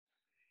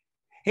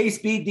Hey,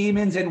 Speed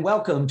Demons, and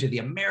welcome to the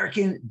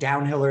American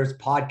Downhillers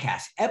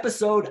podcast,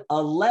 episode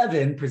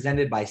 11,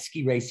 presented by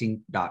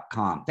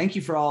skiracing.com. Thank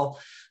you for all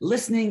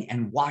listening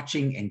and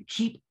watching, and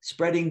keep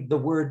spreading the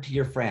word to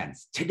your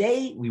friends.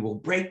 Today, we will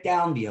break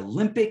down the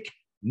Olympic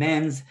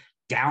men's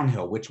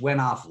downhill, which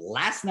went off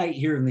last night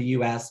here in the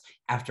US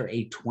after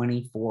a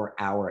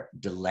 24-hour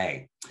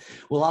delay.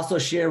 We'll also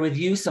share with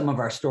you some of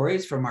our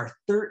stories from our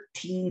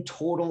 13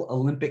 total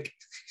Olympic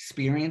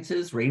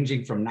experiences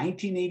ranging from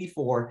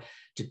 1984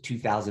 to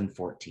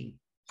 2014.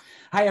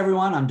 Hi,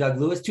 everyone. I'm Doug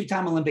Lewis,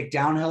 two-time Olympic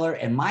downhiller,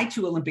 and my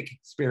two Olympic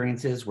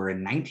experiences were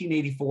in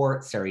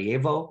 1984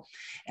 Sarajevo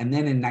and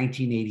then in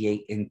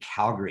 1988 in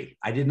Calgary.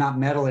 I did not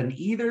medal in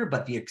either,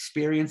 but the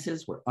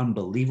experiences were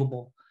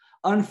unbelievable,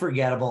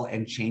 unforgettable,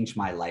 and changed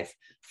my life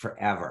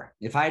forever.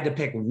 If I had to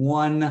pick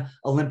one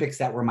Olympics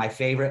that were my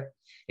favorite,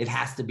 it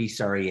has to be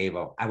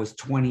Sarajevo. I was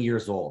 20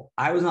 years old.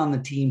 I was on the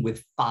team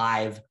with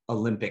 5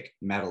 Olympic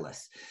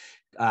medalists.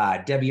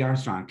 Debbie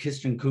Armstrong,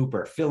 Kirsten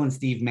Cooper, Phil and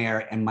Steve Mayer,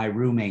 and my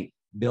roommate,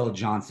 Bill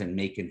Johnson,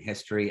 making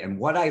history. And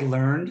what I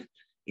learned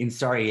in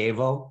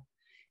Sarajevo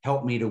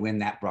helped me to win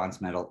that bronze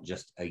medal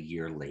just a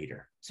year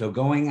later. So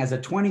going as a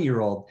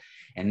 20-year-old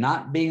and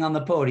not being on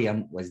the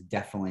podium was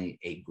definitely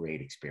a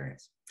great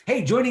experience.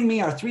 Hey, joining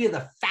me are 3 of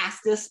the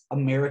fastest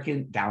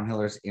American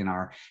downhillers in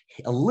our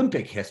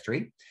Olympic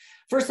history.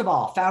 First of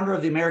all, founder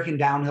of the American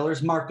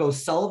Downhillers, Marco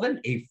Sullivan,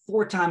 a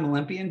 4-time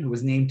Olympian who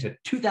was named to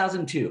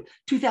 2002,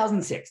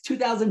 2006,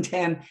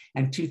 2010,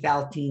 and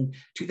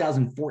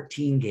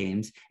 2014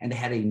 games, and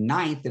had a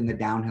 9th in the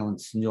downhill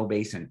and snow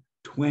basin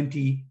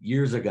 20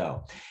 years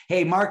ago.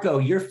 Hey, Marco,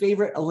 your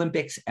favorite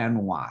Olympics and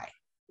why?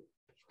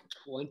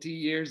 20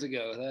 years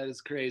ago. That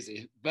is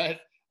crazy.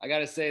 But I got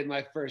to say,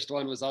 my first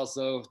one was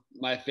also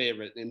my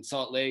favorite in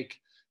Salt Lake.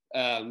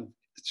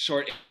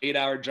 Short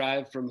 8-hour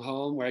drive from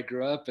home where I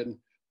grew up, and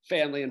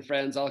family and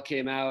friends all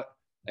came out.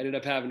 I ended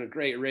up having a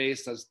great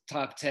race. I was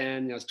top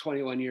 10. I was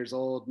 21 years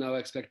old, no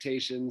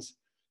expectations.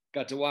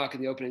 Got to walk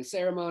in the opening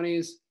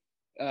ceremonies.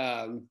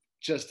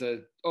 Just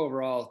an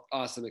overall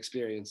awesome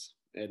experience.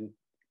 And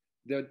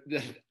the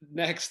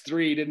next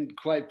 3 didn't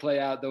quite play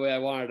out the way I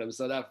wanted them.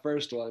 So that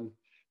first one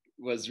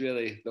was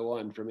really the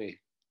one for me.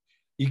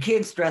 You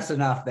can't stress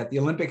enough that the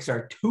Olympics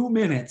are 2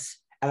 minutes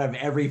out of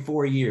every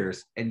 4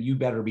 years, and you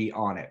better be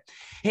on it.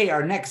 Hey,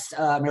 our next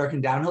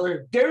American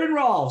downhiller, Daron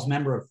Rawls,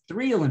 member of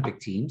 3 Olympic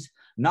teams,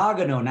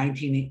 Nagano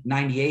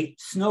 1998,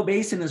 Snow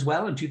Basin as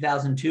well in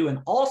 2002, and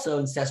also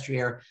in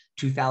Sestriere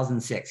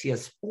 2006. He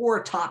has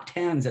 4 top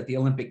 10s at the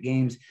Olympic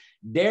Games.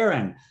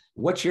 Daron,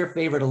 what's your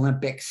favorite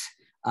Olympics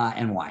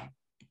and why?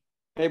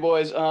 Hey,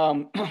 boys.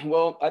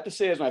 Well, I have to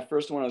say it's my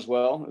first one as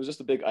well. It was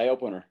just a big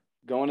eye-opener.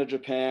 Going to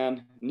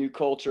Japan, new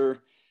culture,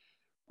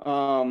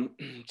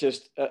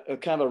 just a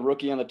kind of a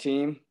rookie on the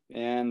team,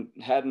 and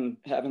having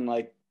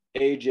like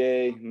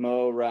AJ,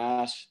 Mo,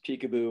 Ras,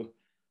 Peekaboo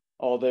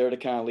all there to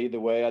kind of lead the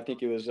way. I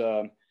think it was,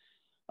 I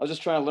was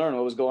just trying to learn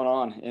what was going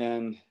on,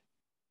 and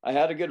I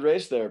had a good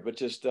race there, but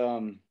just,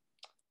 I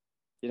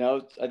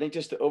think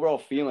just the overall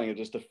feeling of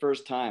just the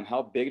first time,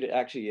 how big it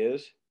actually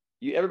is.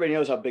 Everybody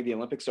knows how big the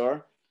Olympics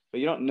are,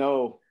 but you don't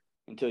know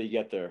until you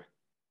get there.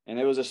 And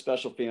it was a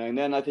special feeling. And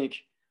then I think,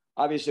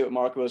 obviously what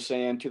Marco was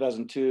saying,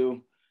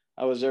 2002,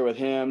 I was there with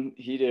him.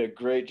 He did a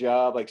great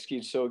job, like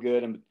skied so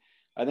good. And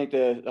I think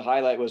the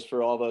highlight was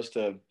for all of us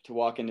to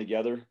walk in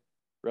together,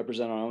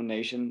 represent our own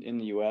nation in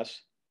the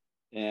US.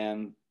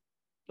 And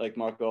like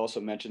Marco also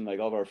mentioned, like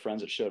all of our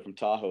friends that showed from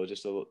Tahoe,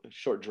 just a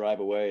short drive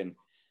away. And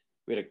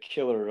we had a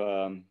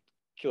killer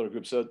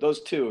group. So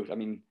those 2, I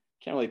mean,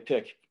 can't really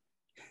pick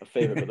a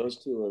favorite, but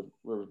those 2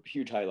 were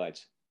huge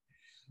highlights.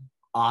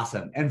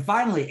 Awesome. And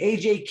finally,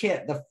 AJ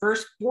Kitt, the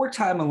first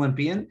 4-time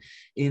Olympian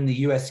in the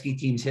U.S. ski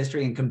team's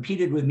history, and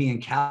competed with me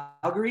in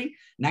Calgary,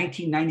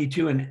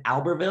 1992 in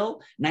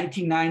Albertville,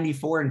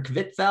 1994 in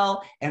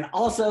Kvitfjell, and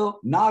also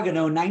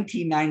Nagano,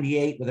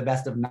 1998 with a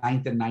best of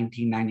 9th in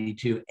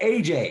 1992.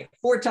 AJ,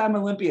 4-time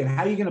Olympian.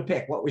 How are you going to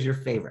pick? What was your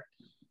favorite?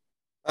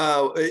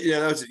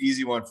 That was an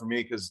easy one for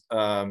me because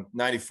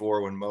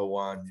 94 when Mo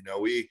won,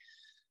 we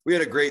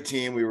had a great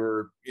team. We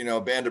were, a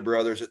band of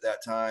brothers at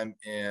that time.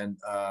 And,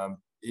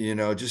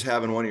 just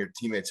having one of your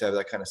teammates have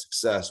that kind of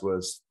success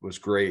was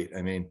great.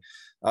 I mean,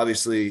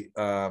 obviously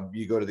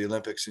you go to the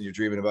Olympics and you're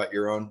dreaming about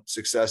your own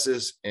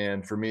successes.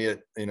 And for me,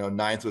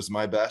 9th was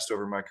my best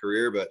over my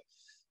career, but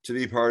to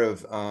be part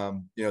of,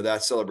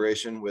 that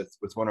celebration with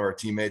one of our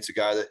teammates, a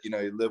guy that,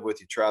 you live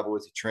with, you travel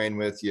with, you train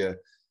with, you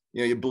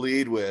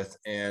bleed with,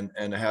 and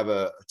to have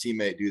a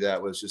teammate do that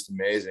was just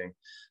amazing.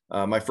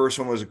 My first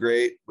one was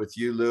great with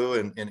you, Lou,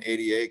 in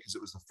 88, because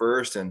it was the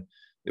first, and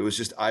it was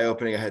just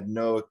eye-opening. I had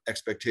no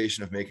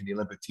expectation of making the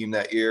Olympic team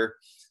that year.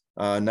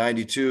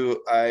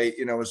 92,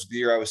 was the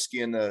year I was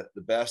skiing the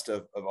best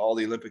of all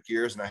the Olympic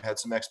years, and I had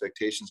some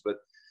expectations, but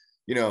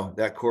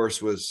that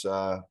course was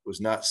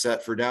not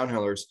set for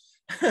downhillers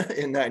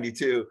in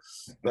 92.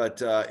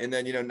 But and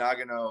then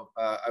Nagano,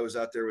 I was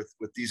out there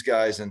with these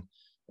guys, and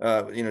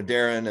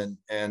Daron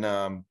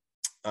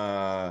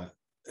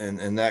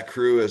and that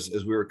crew as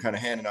we were kind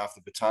of handing off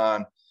the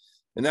baton.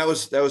 that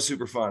was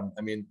super fun.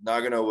 I mean,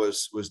 Nagano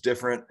was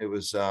different. It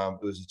was a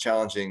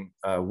challenging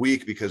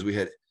week because we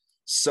had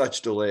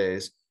such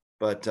delays,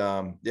 but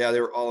yeah,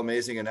 they were all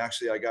amazing. And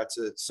actually, I got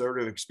to sort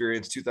of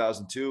experience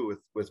 2002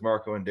 with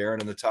Marco and Daron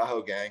and the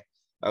Tahoe gang.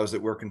 I was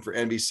working for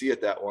NBC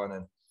at that one,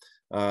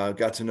 and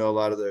got to know a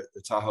lot of the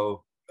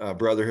Tahoe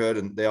brotherhood,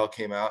 and they all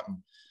came out, and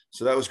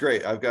so that was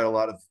great. I've got a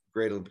lot of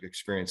great Olympic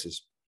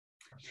experiences.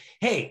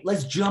 Hey,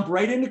 let's jump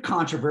right into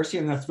controversy.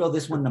 I'm going to throw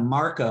this one to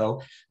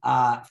Marco.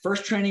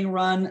 First training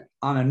run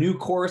on a new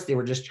course, they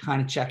were just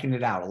kind of checking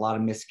it out. A lot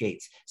of missed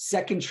gates.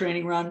 Second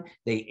training run,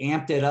 they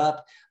amped it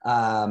up.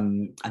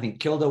 I think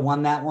Kilda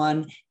won that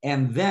one.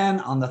 And then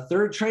on the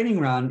third training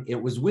run,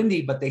 it was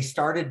windy, but they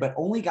started, but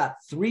only got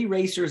 3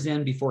 racers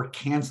in before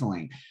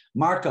canceling.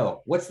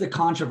 Marco, what's the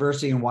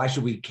controversy and why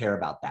should we care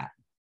about that?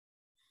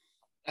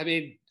 I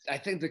mean, I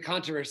think the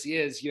controversy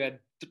is you had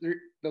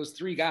those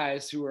 3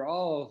 guys who were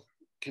all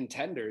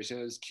contenders. It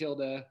was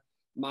Kilda,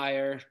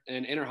 Meyer,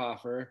 and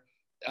Innerhofer.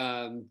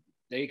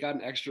 They got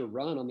an extra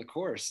run on the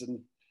course, and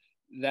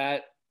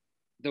that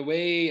the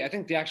way I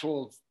think the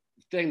actual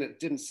thing that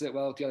didn't sit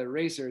well with the other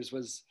racers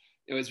was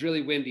it was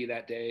really windy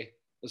that day.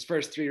 Those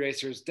first 3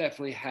 racers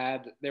definitely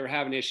they were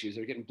having issues.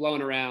 They were getting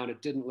blown around.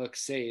 It didn't look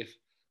safe,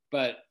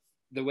 but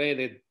the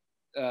way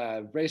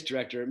the race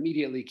director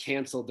immediately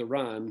canceled the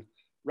run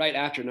right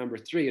after number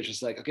 3, it's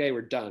just like, okay,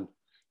 we're done.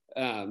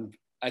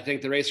 I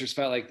think the racers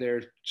felt like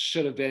there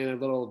should have been a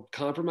little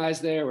compromise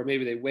there, where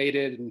maybe they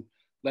waited and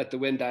let the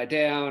wind die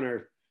down.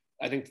 Or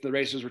I think the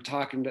racers were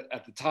talking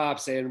at the top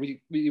saying,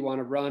 we want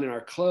to run in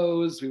our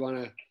clothes. We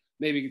want to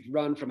maybe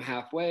run from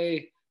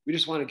halfway. We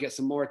just want to get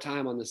some more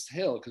time on this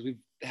hill because we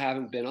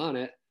haven't been on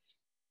it.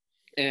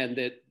 And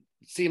it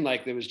seemed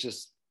like there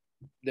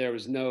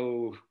was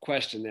no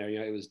question there.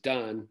 It was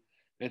done.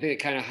 And I think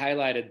it kind of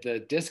highlighted the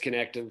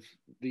disconnect of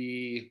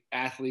the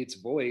athlete's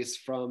voice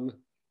from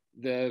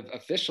the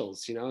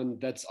officials,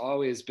 and that's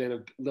always been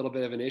a little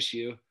bit of an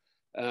issue.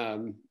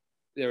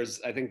 There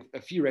was, I think, a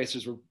few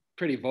racers were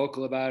pretty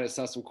vocal about it. I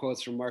saw some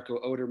quotes from Marco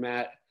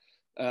Odermatt,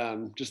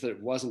 just that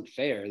it wasn't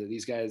fair that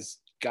these guys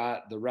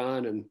got the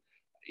run, and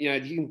you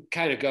can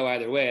kind of go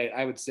either way.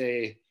 I would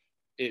say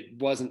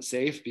it wasn't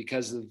safe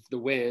because of the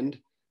wind,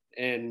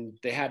 and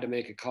they had to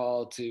make a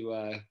call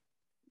to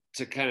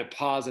kind of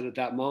pause it at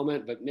that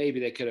moment, but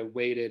maybe they could have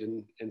waited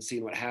and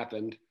seen what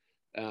happened.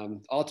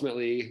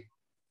 Ultimately,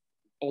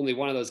 only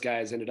one of those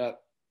guys ended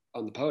up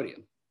on the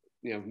podium,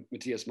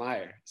 Matthias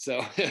Meyer.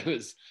 So it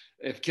was,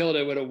 if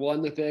Kilda would have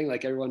won the thing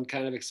like everyone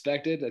kind of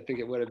expected, I think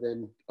it would have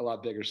been a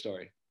lot bigger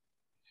story.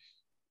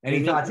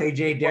 Any thoughts,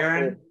 AJ,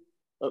 Daron?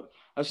 I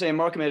was saying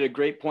Marco made a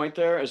great point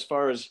there as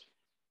far as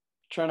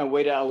trying to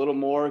wait out a little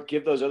more,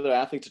 give those other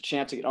athletes a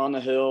chance to get on the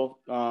hill,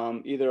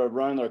 either a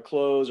run or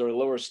close or a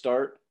lower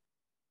start.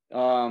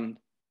 I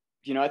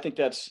think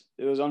it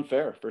was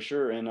unfair for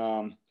sure.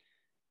 And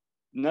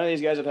none of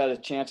these guys have had a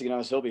chance to get on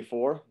this hill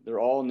before. They're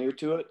all new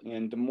to it.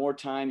 And the more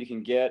time you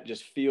can get,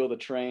 just feel the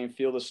terrain,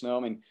 feel the snow. I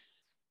mean,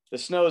 the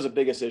snow is the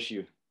biggest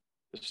issue.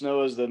 The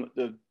snow is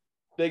the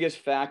biggest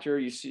factor.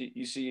 You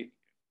see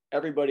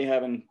everybody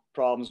having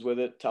problems with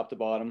it, top to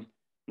bottom,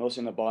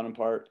 mostly in the bottom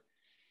part.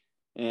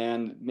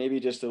 And maybe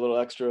just a little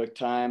extra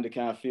time to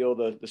kind of feel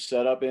the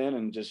setup in,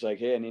 and just like,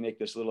 hey, I need to make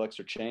this little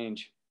extra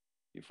change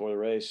before the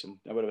race. And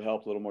that would have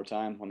helped a little more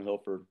time on the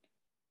hill for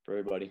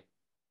everybody.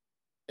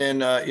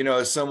 And,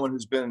 as someone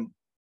who's been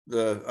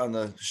on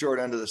the short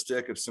end of the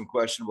stick of some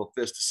questionable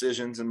FIS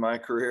decisions in my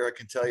career, I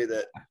can tell you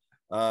that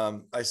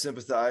I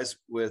sympathize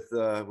with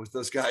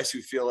those guys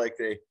who feel like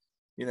they,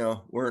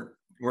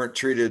 weren't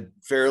treated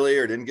fairly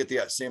or didn't get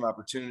the same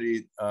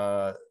opportunity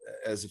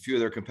as a few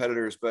of their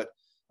competitors. But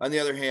on the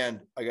other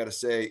hand, I got to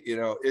say,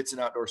 it's an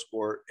outdoor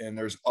sport, and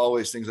there's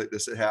always things like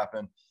this that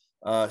happen.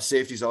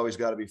 Safety's always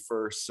got to be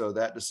first. So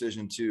that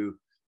decision to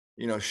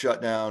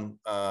shut down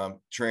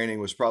training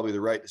was probably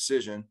the right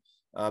decision.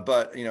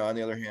 But, on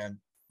the other hand,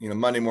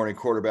 Monday morning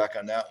quarterback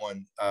on that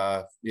one,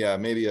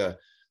 maybe a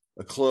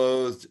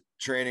clothed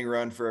training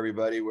run for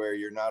everybody where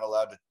you're not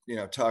allowed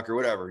to, talk or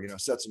whatever,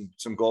 set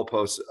some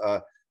goalposts.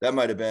 That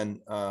might've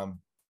been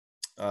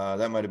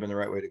the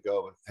right way to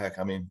go. But heck,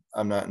 I mean,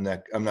 I'm not in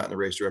the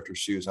race director's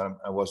shoes.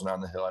 I wasn't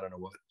on the hill. I don't know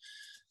what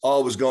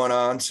all was going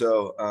on.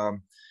 So,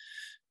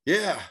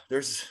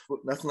 there's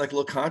nothing like a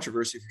little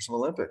controversy for some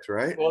Olympics,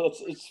 right? Well,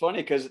 it's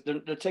funny because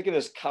they're taking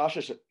this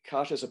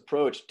cautious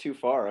approach too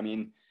far. I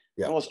mean,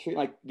 almost treating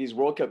like these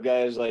World Cup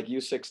guys like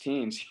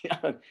U16s.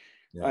 Yeah.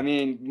 I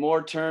mean,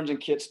 more turns in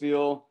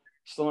Kitzbühel,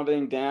 slowing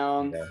everything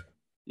down.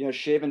 Yeah.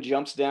 Shaving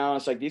jumps down.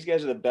 It's like these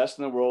guys are the best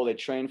in the world. They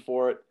train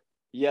for it.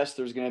 Yes,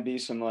 there's going to be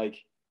some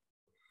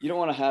you don't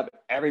want to have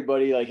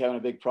everybody having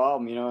a big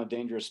problem, a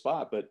dangerous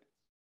spot, but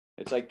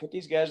it's like put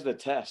these guys to the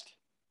test.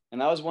 And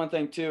that was one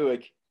thing too.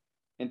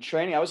 In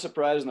training, I was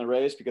surprised in the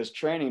race because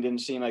training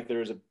didn't seem like there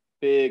was a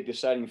big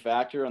deciding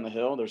factor on the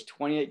hill. There's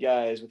 28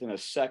 guys within a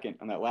second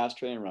on that last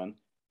training run.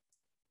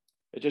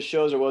 It just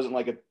shows there wasn't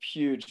a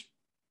huge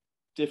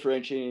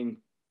differentiating,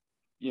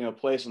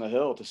 place on the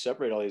hill to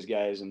separate all these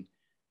guys.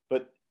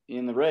 But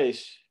in the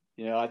race,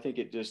 I think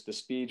the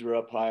speeds were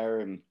up higher,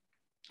 and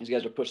these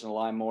guys are pushing the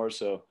line more.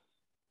 So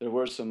there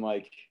were some,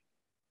 like,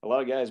 a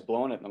lot of guys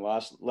blowing it in the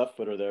last left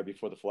footer there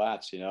before the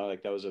flats, you know,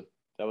 like that was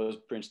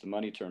pretty much the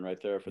money turn right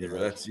there for the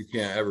race. You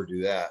can't ever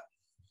do that.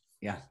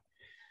 Yeah.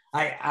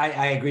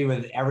 I agree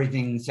with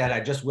everything said. I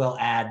just will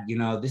add, you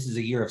know, this is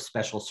a year of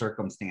special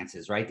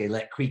circumstances, right? They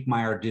let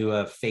Creekmeyer do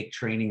a fake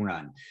training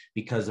run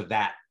because of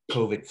that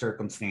COVID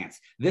circumstance.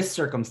 This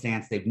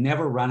circumstance, they've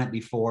never run it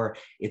before.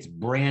 It's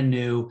brand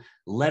new.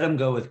 Let them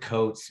go with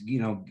Coates.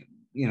 You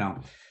know,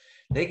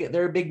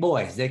 they're big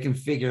boys. They can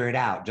figure it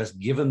out. Just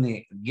give them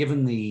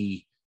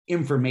the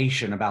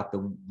information about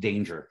the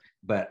danger.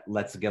 But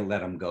let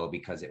them go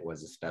because it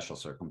was a special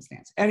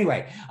circumstance.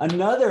 Anyway,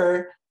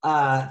 another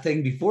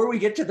thing before we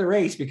get to the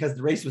race, because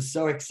the race was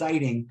so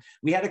exciting,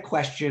 we had a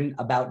question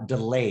about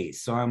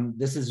delays. So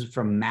this is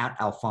from Matt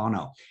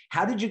Alfano.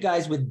 How did you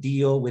guys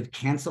deal with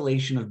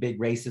cancellation of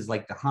big races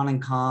like the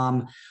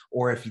Hahnenkamm,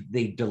 or if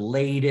they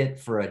delayed it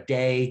for a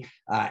day?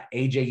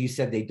 AJ, you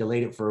said they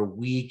delayed it for a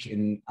week,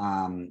 and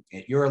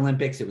at Euro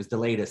Olympics it was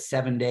delayed to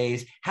 7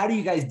 days. How do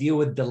you guys deal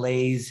with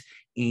delays?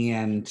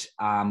 And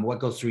what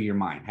goes through your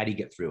mind? How do you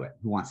get through it?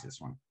 Who wants this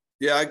one?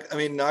 Yeah, I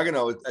mean,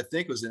 Nagano, I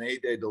think, was an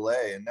 8-day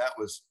delay. And that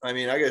was, I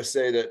mean, I got to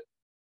say that,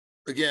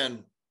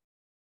 again,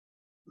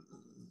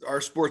 our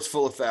sport's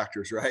full of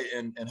factors, right?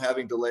 And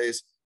having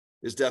delays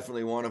is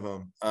definitely one of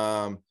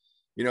them.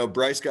 You know,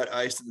 Bryce got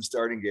iced in the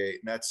starting gate.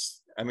 And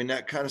that's, I mean,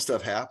 that kind of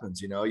stuff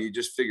happens, you know, you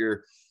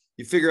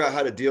figure out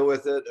how to deal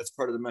with it. That's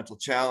part of the mental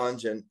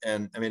challenge. And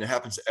I mean, it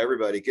happens to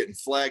everybody. Getting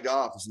flagged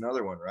off is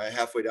another one, right?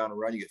 Halfway down a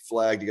run, you get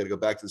flagged. You got to go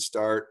back to the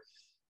start.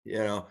 You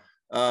know,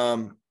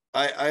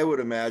 I would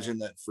imagine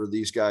that for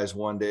these guys,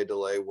 1 day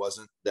delay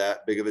wasn't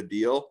that big of a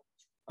deal.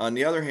 On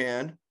the other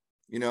hand,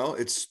 you know,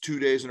 it's 2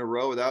 days in a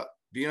row without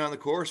being on the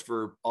course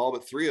for all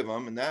but 3 of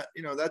them. And that,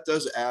 you know, that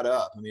does add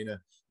up. I mean, a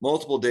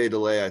multiple day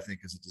delay, I think,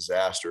 is a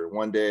disaster.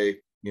 1 day,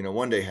 you know,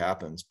 1 day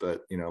happens,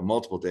 but, you know,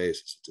 multiple days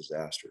is a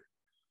disaster.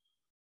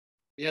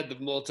 We had the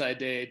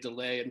multi-day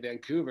delay in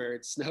Vancouver.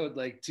 It snowed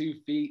like 2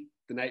 feet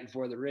the night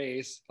before the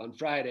race on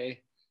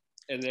Friday.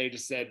 And they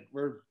just said,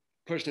 we're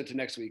pushing it to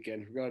next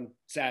weekend. We're going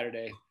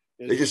Saturday.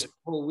 They just a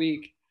whole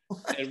week.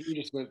 And we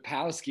just went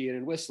pow skiing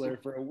in Whistler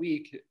for a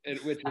week,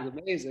 which was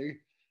amazing.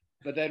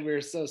 But then we were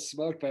so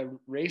smoked by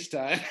race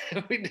time.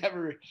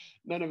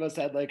 None of us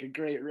had like a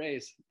great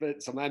race.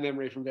 But so my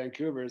memory from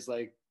Vancouver is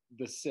like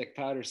the sick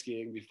powder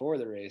skiing before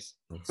the race.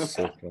 That's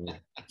so funny.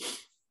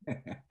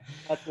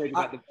 That's maybe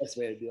not the best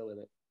way to deal with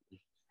it.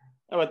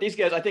 Oh, but these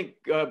guys, I think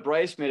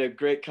Bryce made a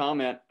great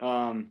comment.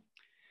 You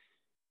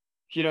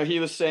know, he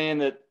was saying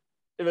that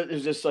it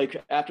was just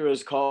like after it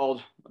was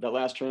called that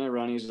last training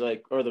run, he's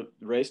like, or the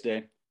race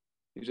day,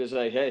 he was just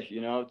like, hey,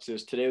 you know, it's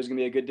just today was gonna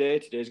be a good day.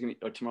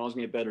 Tomorrow's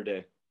gonna be a better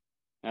day.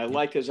 And I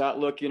liked his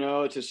outlook. You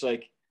know, it's just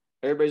like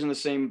everybody's in the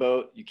same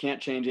boat. You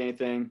can't change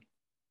anything.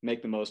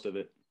 Make the most of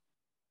it.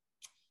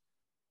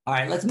 All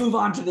right, let's move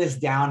on to this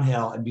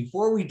downhill. And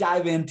before we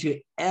dive into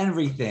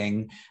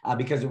everything,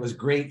 because it was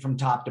great from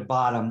top to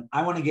bottom,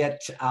 I want to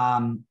get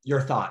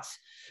your thoughts.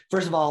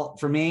 First of all,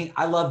 for me,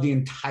 I love the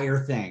entire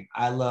thing.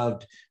 I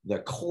loved the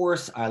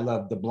course. I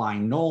loved the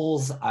blind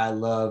knolls. I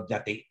loved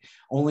that they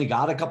only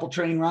got a couple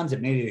training runs.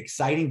 It made it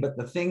exciting. But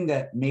the thing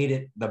that made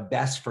it the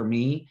best for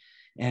me,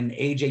 and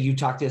AJ, you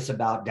talked to us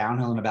about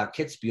downhill and about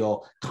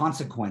Kitzbühel,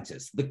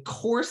 consequences. The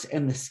course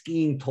and the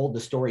skiing told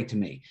the story to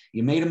me.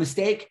 You made a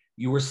mistake,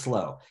 you were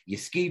slow. You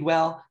skied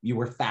well, you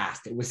were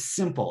fast. It was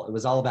simple. It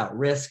was all about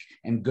risk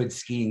and good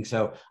skiing.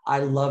 So I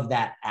love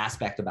that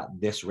aspect about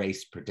this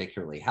race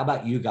particularly. How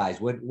about you guys?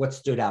 What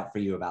stood out for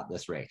you about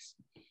this race?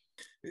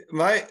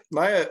 My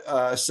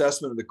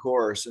assessment of the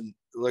course, and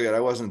look, I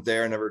wasn't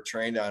there, never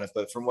trained on it,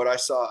 but from what I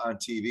saw on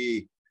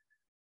TV,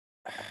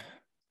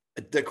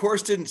 the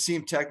course didn't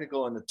seem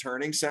technical in the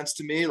turning sense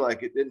to me.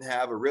 Like it didn't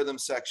have a rhythm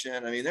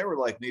section. I mean, there were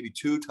like maybe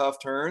 2 tough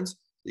turns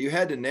that you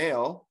had to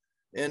nail.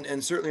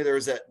 And certainly there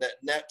was that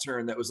net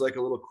turn that was like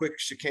a little quick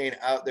chicane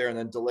out there and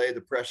then delay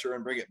the pressure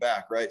and bring it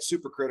back, right?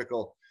 Super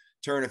critical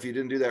turn. If you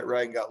didn't do that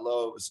right and got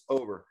low, it was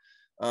over.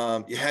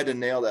 You had to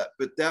nail that.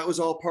 But that was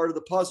all part of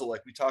the puzzle,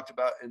 like we talked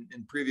about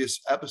in previous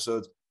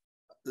episodes.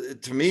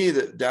 To me,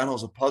 the downhill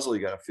is a puzzle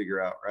you got to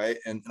figure out, right?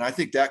 And I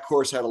think that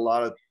course had a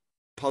lot of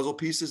puzzle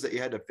pieces that you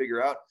had to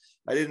figure out.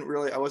 I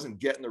wasn't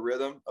getting the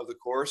rhythm of the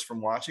course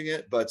from watching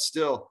it, but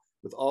still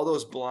with all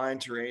those blind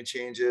terrain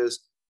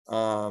changes, you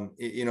know,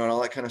 and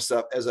all that kind of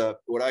stuff, as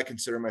what I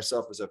consider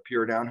myself as a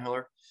pure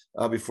downhiller,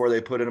 before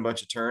they put in a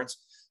bunch of turns,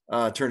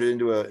 turned it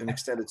into an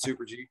extended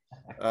super G.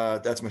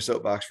 That's my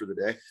soapbox for the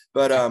day.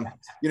 But,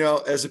 you know,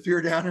 as a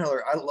pure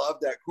downhiller, I love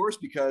that course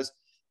because,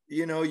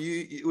 you know,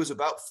 it was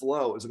about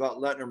flow. It was about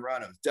letting them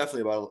run. It was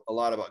definitely a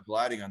lot about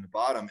gliding on the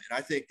bottom. And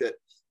I think that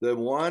the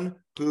one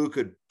who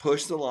could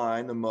push the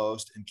line the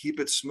most and keep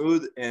it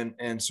smooth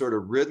and sort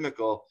of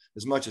rhythmical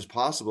as much as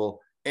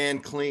possible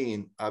and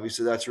clean,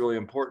 obviously that's really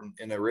important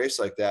in a race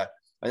like that.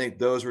 I think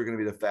those were going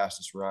to be the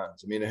fastest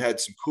runs. I mean, it had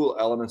some cool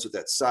elements with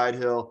that side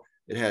hill.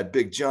 It had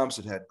big jumps.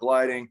 It had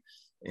gliding.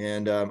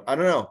 And I don't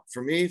know,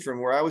 for me,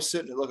 from where I was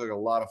sitting, it looked like a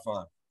lot of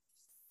fun.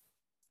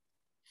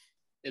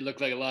 It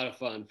looked like a lot of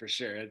fun for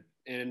sure.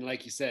 And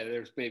like you said,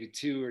 there's maybe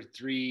 2 or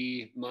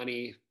 3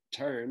 money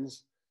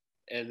turns,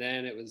 and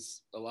then it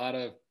was a lot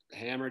of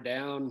hammer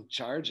down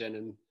charging,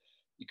 and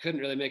you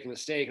couldn't really make a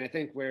mistake. And I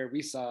think where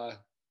we saw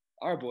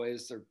our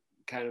boys or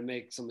kind of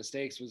make some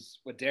mistakes was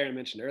what Daron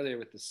mentioned earlier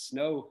with the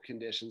snow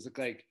conditions. Looked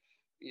like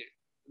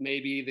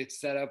maybe the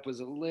setup was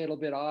a little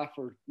bit off,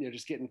 or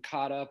just getting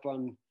caught up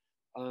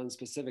on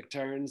specific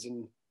turns,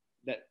 and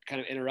that kind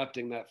of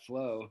interrupting that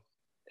flow.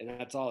 And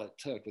that's all it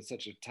took with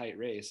such a tight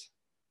race.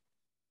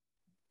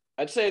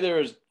 I'd say there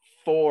was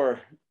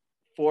four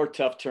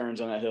tough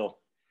turns on that hill.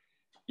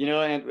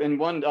 And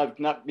one,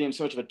 not being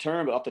so much of a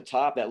turn, but off the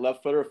top, that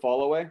left footer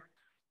fall away.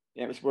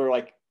 It was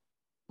where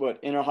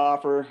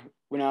Innerhofer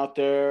went out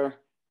there.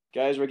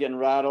 Guys were getting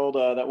rattled.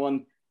 That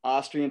one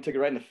Austrian took it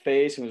right in the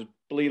face and was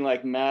bleeding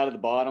like mad at the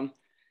bottom.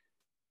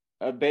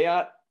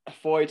 Beat,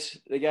 Feuz,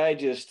 the guy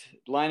just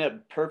lined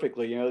up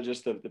perfectly.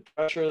 Just the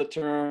pressure of the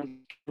turn.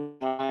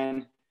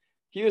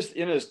 He was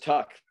in his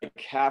tuck,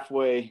 like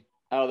halfway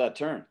out of that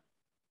turn.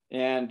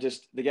 And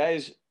just the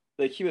guys,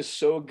 like, he was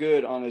so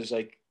good on his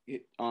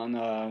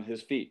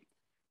his feet.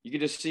 You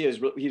could just see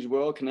he's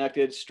well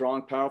connected,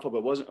 strong, powerful,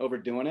 but wasn't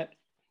overdoing it.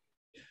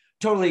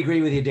 Totally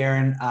agree with you,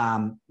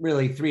 Daron.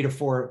 Really 3 to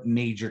 4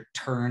 major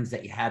turns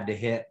that you had to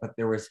hit, but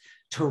there was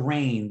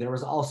terrain. There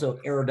was also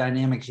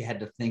aerodynamics you had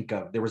to think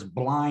of. There was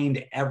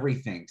blind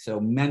everything. So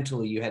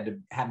mentally you had to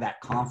have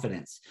that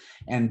confidence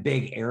and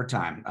big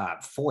airtime.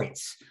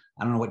 Feuz,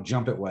 I don't know what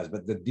jump it was,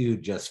 but the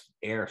dude just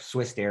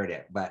Swiss aired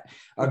it. But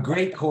a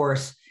great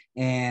course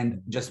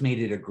and just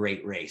made it a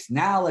great race.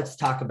 Now let's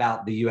talk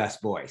about the U.S.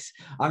 boys.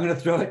 I'm going to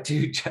throw it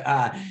to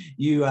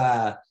you,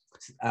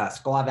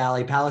 Squaw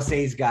Valley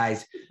Palisades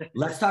guys.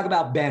 Let's talk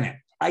about Bennett.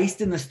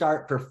 Iced in the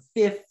start for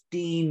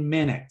 15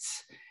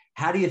 minutes.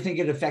 How do you think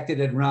it affected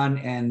his run?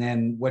 And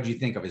then what do you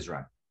think of his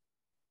run?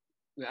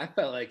 I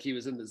felt like he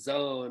was in the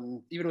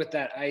zone, even with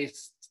that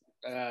ice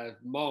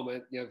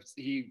moment.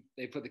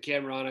 They put the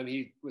camera on him.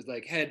 He was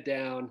like head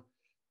down,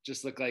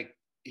 just looked like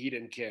he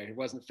didn't care. He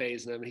wasn't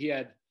phasing him. He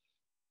had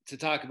to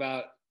talk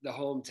about the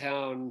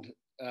hometown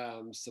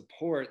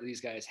support that these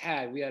guys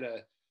had. We had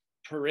a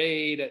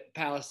parade at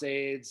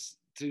Palisades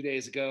 2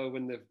 days ago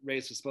when the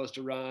race was supposed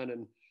to run,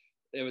 and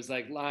it was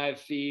like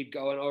live feed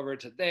going over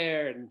to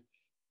there, and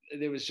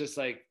it was just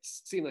like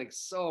seemed like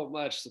so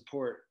much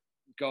support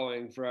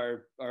going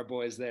for our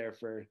boys there,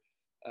 for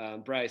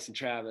Bryce and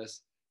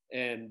Travis.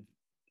 And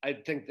I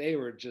think they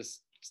were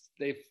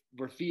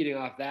feeding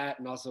off that,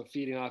 and also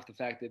feeding off the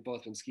fact they've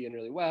both been skiing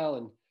really well.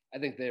 And I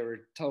think they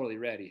were totally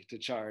ready to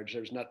charge.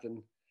 There was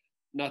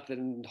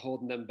nothing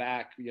holding them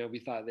back. We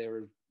thought they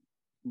were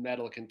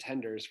medal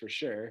contenders for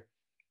sure.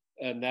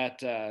 And that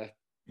the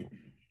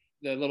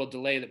little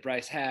delay that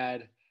Bryce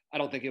had, I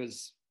don't think it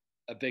was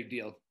a big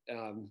deal.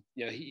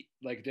 He,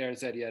 like Daron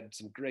said, he had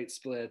some great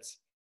splits.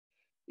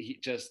 He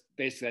just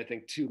basically, I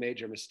think, 2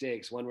 major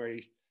mistakes. One where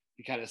he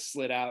kind of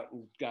slid out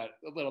and got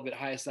a little bit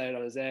high sided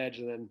on his edge,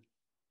 and then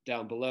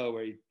down below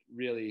where he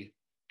really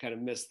kind of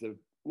missed the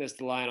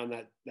line on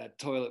that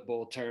toilet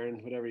bowl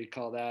turn, whatever you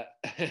call that.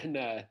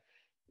 And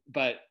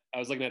but I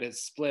was looking at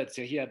his splits.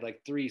 He had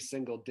like 3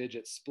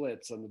 single-digit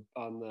splits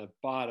on the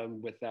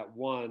bottom. With that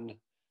one,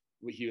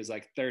 he was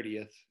like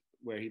 30th,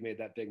 where he made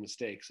that big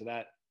mistake. So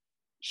that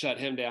shut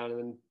him down. And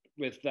then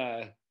with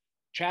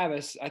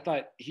Travis, I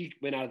thought he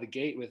went out of the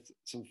gate with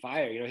some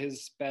fire.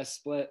 His best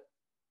split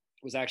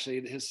was actually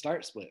his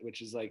start split,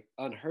 which is like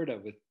unheard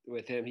of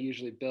with him. He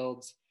usually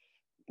builds,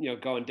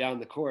 going down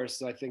the course.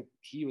 So I think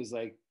he was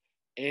like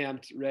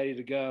amped, ready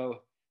to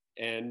go,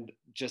 and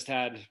just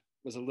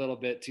was a little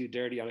bit too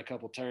dirty on a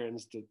couple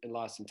turns and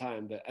lost some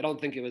time. But I don't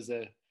think it was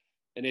an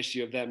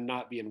issue of them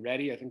not being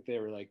ready. I think they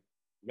were like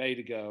ready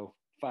to go,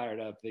 fired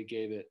up. They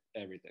gave it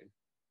everything.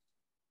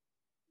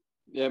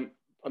 Yeah,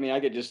 I mean, I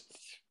could just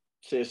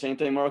say the same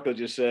thing Marco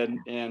just said.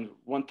 And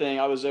one thing,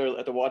 I was there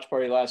at the watch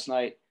party last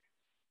night.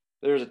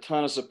 There was a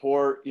ton of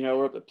support.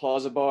 We're up at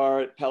Plaza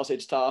Bar at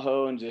Palisades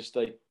Tahoe, and just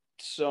like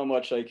so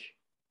much, like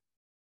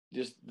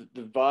just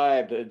the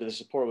vibe, the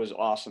support was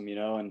awesome,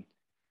 and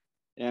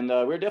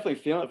we were definitely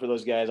feeling it for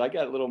those guys. I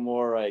got a little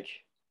more like,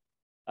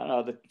 I don't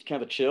know, the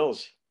kind of the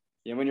chills.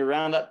 When you're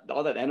around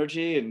all that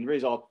energy and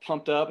everybody's all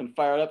pumped up and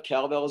fired up,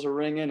 cowbells are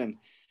ringing, and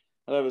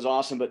that was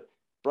awesome. But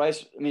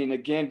Bryce, I mean,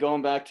 again,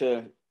 going back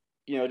to,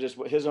 just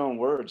his own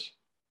words,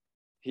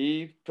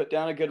 he put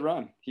down a good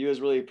run. He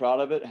was really proud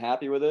of it,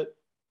 happy with it.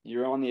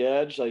 You're on the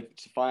edge, like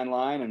it's a fine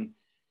line. And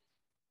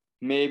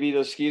maybe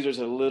those skis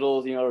are a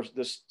little,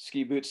 the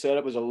ski boot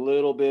setup was a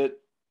little bit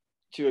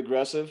too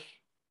aggressive.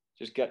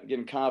 Just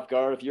getting caught off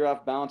guard. If you're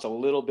off balance a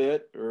little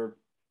bit, or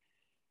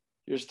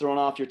you're just throwing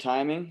off your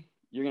timing,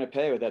 you're going to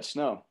pay with that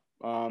snow.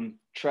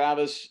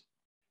 Travis,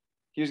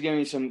 he was giving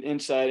me some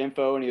inside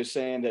info, and he was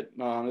saying that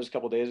this was a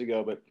couple of days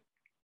ago, but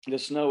the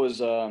snow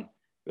was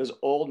it was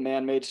old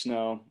man-made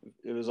snow.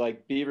 It was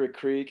like Beaver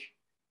Creek,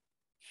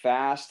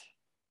 fast,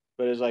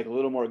 but it was like a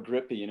little more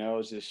grippy. It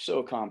was just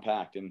so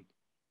compact, and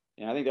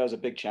I think that was a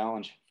big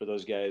challenge for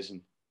those guys.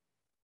 And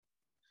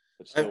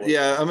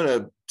Yeah, I'm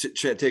going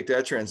to take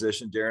that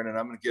transition, Daron, and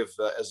I'm going to give,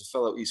 as a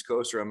fellow East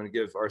Coaster, I'm going to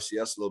give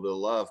RCS a little bit of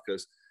love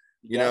because,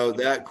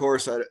 that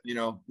course,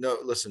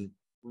 listen,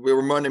 we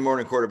were Monday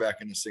morning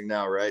quarterbacking this thing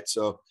now, right?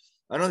 So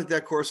I don't think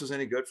that course was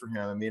any good for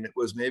him. I mean, it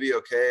was maybe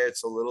okay.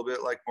 It's a little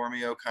bit like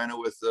Bormio kind of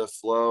with the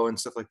flow and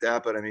stuff like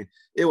that, but I mean,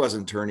 it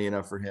wasn't turny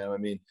enough for him. I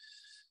mean,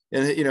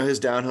 and his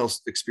downhill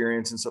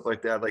experience and stuff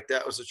like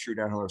that was a true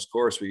downhiller's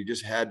course where you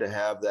just had to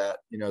have that,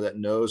 that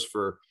nose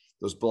for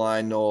those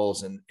blind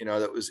knolls. And,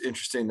 that was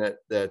interesting that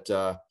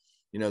the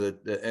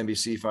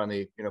NBC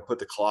finally, put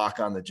the clock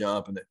on the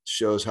jump, and it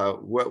shows a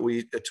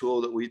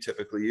tool that we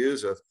typically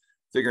use of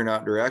figuring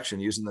out direction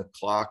using the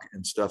clock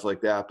and stuff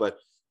like that. But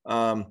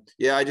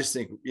I just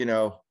think,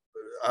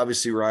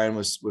 obviously Ryan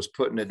was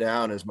putting it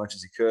down as much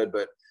as he could,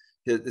 but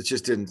it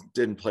just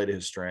didn't play to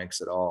his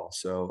strengths at all.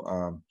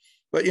 So,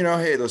 but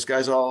hey, those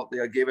guys all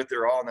gave it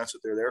their all, and that's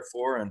what they're there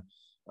for. And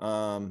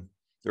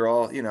they're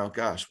all,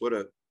 gosh,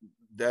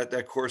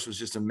 that course was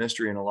just a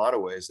mystery in a lot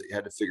of ways that you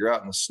had to figure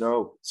out in the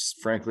snow,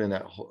 frankly,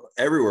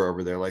 everywhere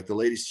over there. Like the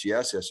ladies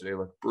GS yesterday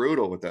looked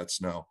brutal with that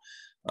snow.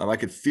 I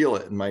could feel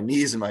it in my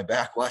knees and my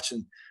back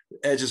watching the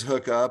edges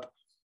hook up.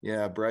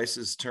 Yeah,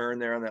 Bryce's turn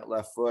there on that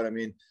left foot. I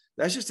mean,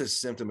 that's just a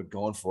symptom of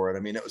going for it.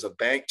 I mean, it was a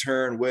bank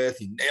turn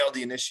he nailed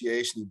the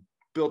initiation. He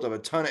built up a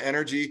ton of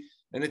energy,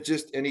 and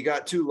he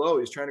got too low.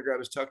 He was trying to grab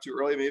his tuck too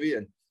early maybe,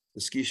 and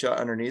the ski shot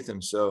underneath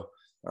him. So,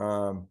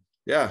 it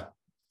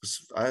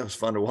was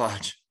fun to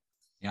watch.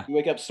 Yeah. You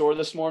wake up sore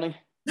this morning?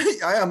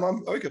 I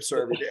wake up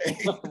sore every day.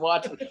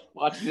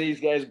 watching these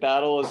guys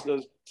battle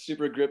those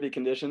super grippy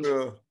conditions.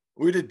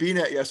 We did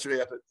BNet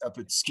yesterday up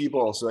at Ski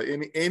Bowl. So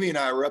Amy and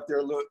I were up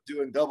there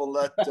doing double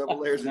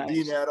layers of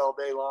BNet all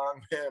day long.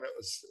 Man, it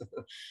was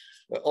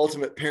the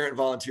ultimate parent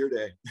volunteer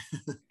day.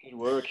 Good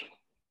work.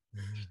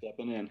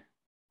 Stepping in.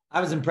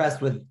 I was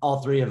impressed with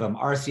all three of them.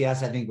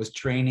 RCS, I think, was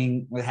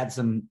training. We had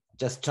some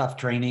just tough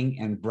training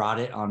and brought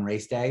it on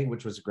race day,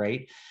 which was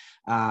great.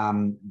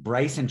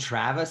 Bryce and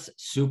Travis,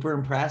 super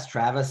impressed.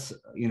 Travis,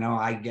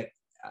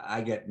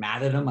 I get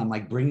mad at him. I'm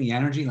like, bring the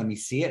energy. Let me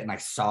see it. And I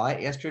saw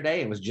it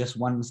yesterday. It was just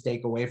one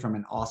mistake away from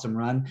an awesome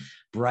run.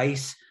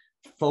 Bryce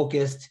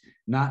focused,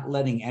 not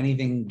letting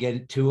anything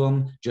get to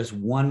him, just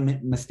one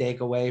mistake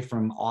away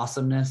from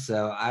awesomeness.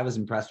 So I was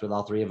impressed with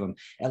all three of them.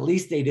 At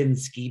least they didn't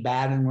ski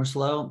bad and were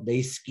slow.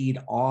 They skied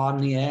on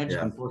the edge,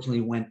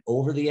 unfortunately went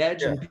over the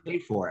edge and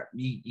paid for it.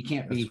 You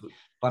can't be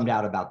bummed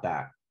out about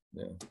that.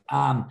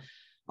 Yeah.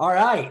 All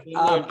right.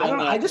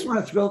 I just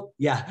want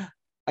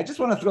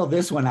to throw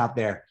this one out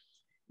there.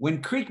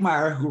 When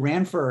Kriegmeyer, who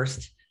ran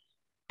first,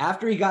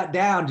 after he got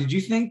down, did you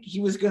think he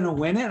was going to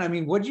win it? I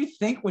mean, what did you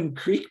think when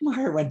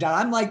Kriegmeyer went down?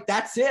 I'm like,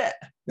 that's it.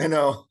 I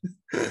know.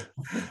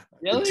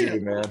 Really?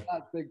 Too, man. I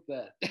think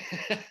that.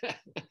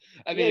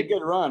 I mean, a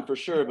good run for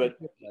sure, but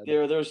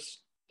there's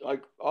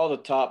like all the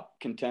top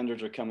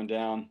contenders are coming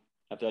down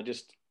after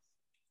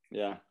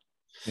Yeah.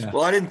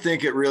 Well, I didn't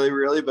think it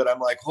really, but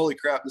I'm like, holy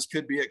crap, this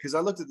could be it. Cause I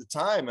looked at the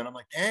time and I'm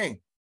like, dang,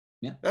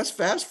 that's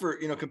fast for,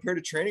 compared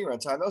to training run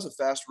time. That was a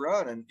fast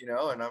run. And,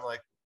 and I'm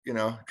like,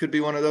 could be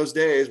one of those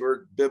days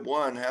where bib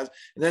one has,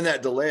 and then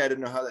that delay, I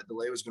didn't know how that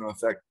delay was going to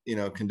affect,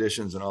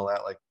 conditions and all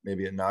that, like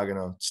maybe a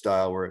Nagano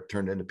style where it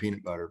turned into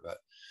peanut butter, but.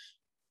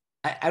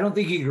 I don't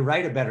think you could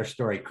write a better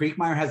story.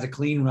 Kriegmeyer has a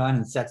clean run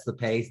and sets the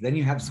pace. Then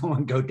you have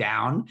someone go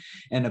down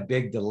and a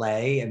big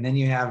delay. And then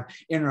you have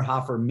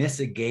Innerhofer miss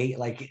a gate.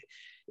 Like,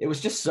 it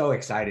was just so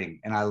exciting,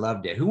 and I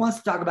loved it. Who wants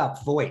to talk about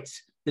Feuz?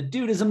 The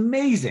dude is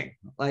amazing.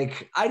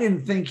 Like, I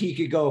didn't think he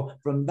could go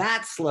from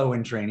that slow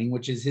in training,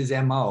 which is his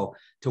MO,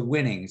 to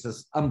winning. It's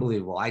just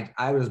unbelievable.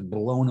 I was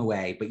blown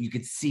away, but you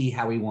could see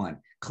how he won.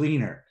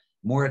 Cleaner,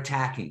 more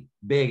attacking,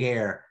 big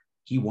air.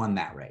 He won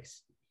that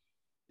race.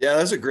 Yeah,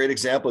 that's a great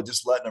example of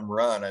just letting him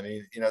run. I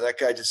mean, that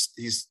guy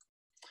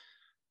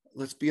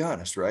let's be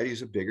honest, right?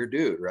 He's a bigger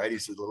dude, right?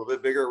 He's a little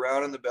bit bigger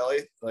around in the belly,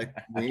 like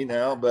me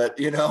now, but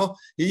he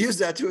used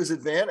that to his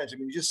advantage. I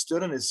mean, he just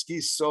stood on his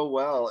skis so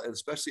well, and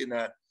especially in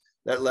that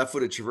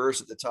left-footed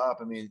traverse at the top.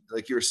 I mean,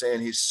 like you were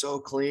saying, he's so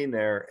clean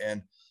there.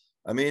 And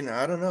I mean,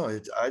 I don't know.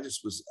 I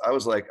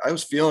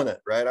was feeling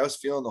it, right? I was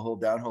feeling the whole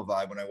downhill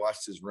vibe when I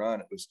watched his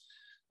run. It was,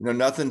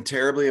 nothing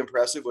terribly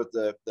impressive with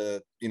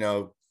the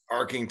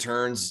arcing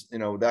turns,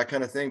 that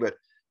kind of thing, but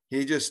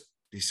he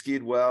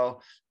skied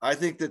well. I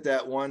think that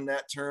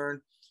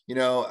turn,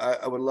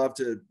 I would love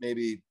to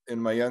maybe in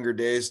my younger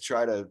days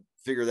try to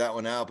figure that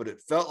one out, but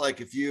it felt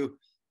like if you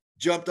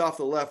jumped off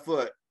the left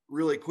foot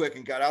really quick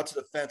and got out to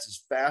the fence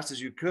as fast as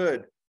you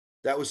could,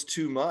 that was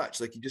too much.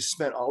 Like, you just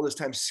spent all this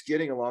time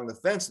skidding along the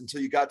fence until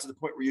you got to the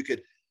point where you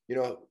could,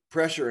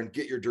 pressure and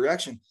get your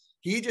direction.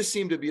 He just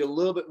seemed to be a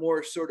little bit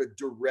more sort of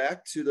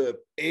direct to the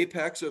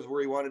apex of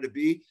where he wanted to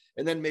be,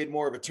 and then made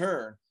more of a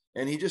turn.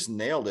 And he just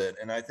nailed it.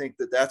 And I think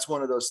that that's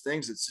one of those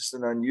things. It's just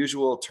an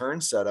unusual turn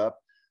setup.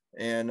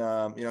 And,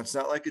 it's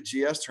not like a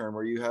GS turn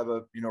where you have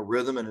a,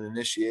 rhythm and an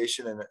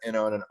initiation and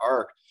an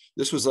arc.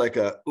 This was like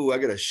I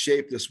got to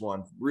shape this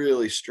one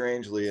really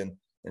strangely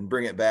and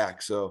bring it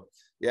back. So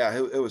yeah,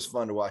 it was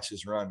fun to watch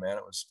his run, man.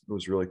 It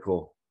was really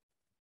cool.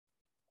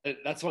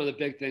 That's one of the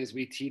big things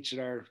we teach at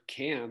our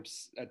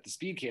camps, at the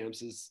speed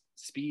camps, is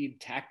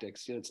speed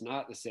tactics. You know, it's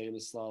not the same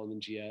as slalom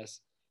and GS.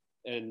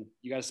 And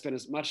you got to spend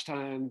as much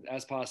time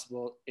as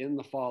possible in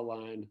the fall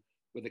line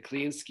with a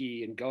clean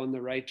ski and go in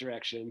the right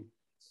direction.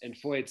 And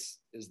Feuz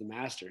is the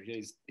master.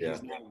 He's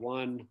not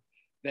won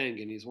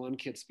Wengen, he's won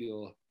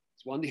Kitzbühel,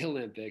 he's won the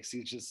Olympics.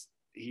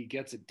 He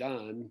gets it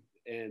done,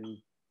 and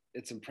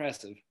it's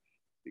impressive.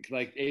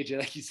 Like AJ,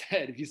 like you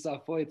said, if you saw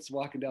Feuz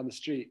walking down the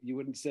street, you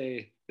wouldn't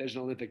say there's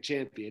an Olympic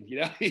champion, you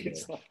know.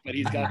 But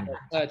he's got that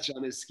touch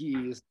on his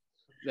skis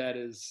that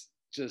is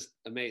just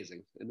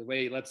amazing, and the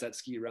way he lets that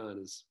ski run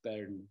is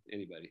better than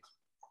anybody.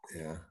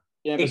 Yeah,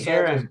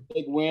 besides those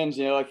big wins,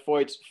 you know, like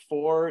Feuz,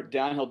 4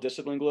 downhill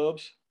discipline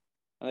globes.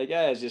 And the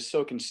guy is just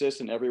so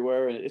consistent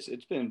everywhere, and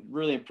it's been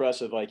really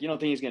impressive. Like, you don't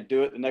think he's going to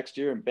do it the next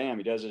year, and bam,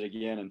 he does it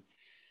again. And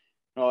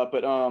all that.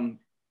 But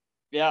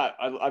yeah,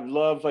 I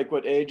love like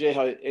what how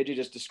AJ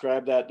just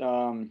described that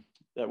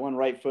that one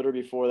right footer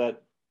before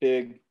that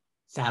big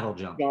saddle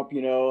jump,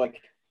 you know,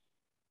 like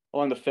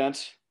along the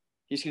fence.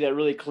 You see that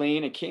really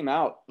clean. It came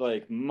out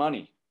like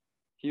money.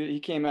 He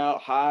came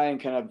out high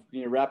and kind of,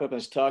 you know, wrap up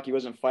his tuck. He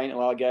wasn't fighting a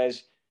lot of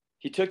guys.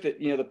 He took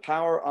the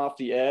power off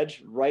the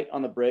edge right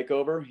on the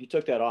breakover. He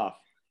took that off,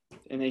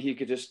 and then he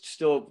could just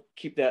still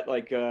keep that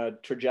like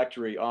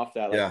trajectory off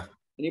that. Like,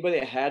 anybody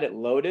that had it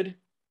loaded.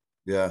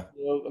 Yeah.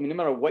 You know, I mean, no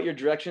matter what your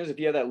direction is, if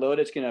you have that load,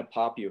 it's going to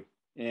pop you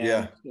and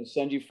it's going to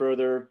send you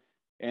further.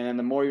 And then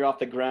the more you're off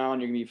the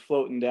ground, you're going to be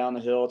floating down the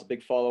hill. It's a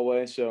big fall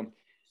away. So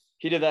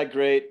he did that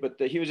great, but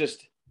he was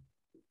just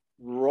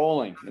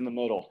rolling in the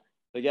middle.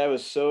 The guy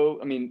was so,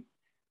 I mean,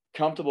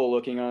 comfortable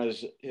looking on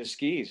his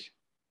skis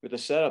with the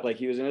setup. Like,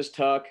 he was in his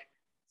tuck.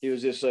 He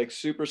was just like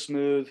super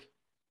smooth,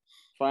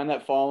 find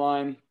that fall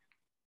line.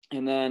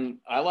 And then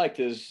I liked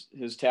his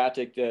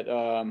tactic that,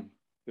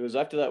 it was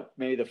after that,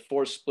 maybe the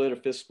 4th split or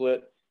 5th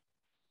split.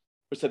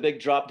 It's a big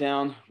drop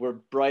down where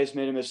Bryce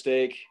made a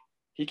mistake.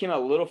 He came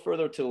out a little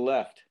further to the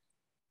left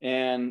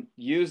and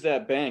used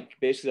that bank.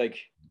 Basically, like,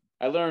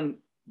 I learned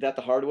that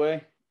the hard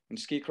way in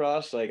ski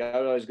cross. Like, I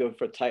would always go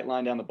for a tight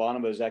line down the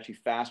bottom, but it was actually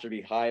faster to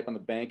be high up on the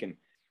bank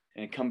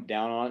and come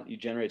down on it. You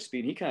generate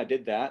speed. And he kind of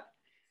did that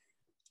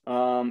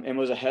and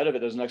was ahead of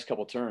it those next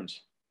couple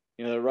turns.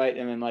 You know, the right,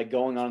 and then like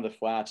going on the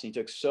flats. And he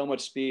took so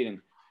much speed. And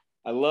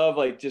I love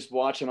like just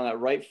watching him on that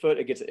right foot.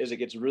 As it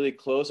gets really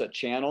close, that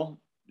channel,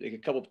 like a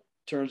couple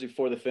turns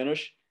before the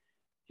finish,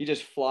 he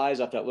just flies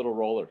off that little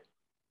roller.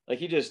 Like,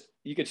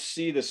 you could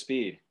see the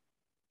speed.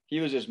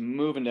 He was just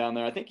moving down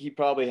there. I think he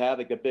probably had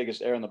like the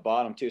biggest air on the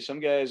bottom too. Some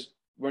guys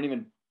weren't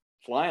even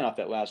flying off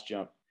that last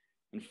jump,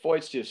 and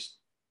Feuz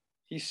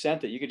he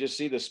sent it. You could just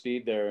see the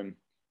speed there, and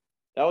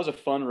that was a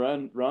fun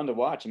run to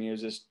watch. I mean,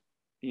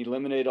 he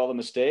eliminated all the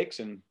mistakes,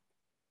 and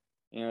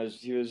you know,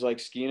 he was like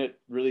skiing it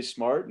really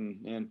smart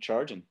and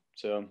charging.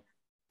 So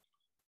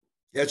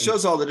yeah, it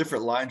shows all the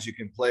different lines you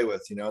can play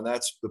with, you know, and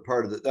that's the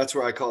part of that's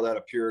where I call that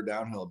a pure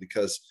downhill,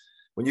 because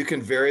when you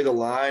can vary the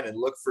line and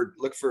look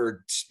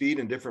for speed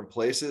in different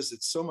places,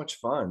 it's so much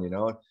fun. You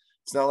know,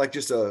 it's not like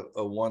just a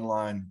one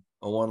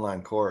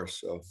line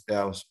course. So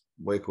yeah, it was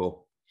way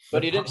cool.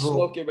 But he didn't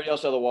smoke everybody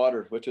else out of the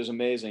water, which was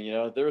amazing. You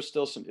know, there was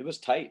still it was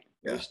tight.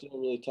 It was still a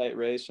really tight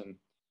race. And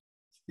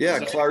yeah,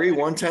 Clary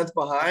 1/10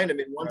 behind. I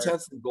mean,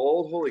 1/10 from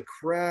gold. Holy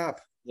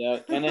crap. Yeah.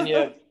 And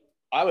then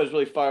I was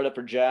really fired up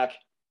for Jack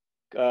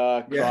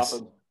Crawford.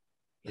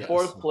 Yes.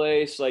 4th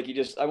place. Like,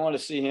 I want to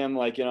see him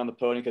like get on the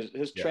podium, because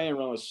his train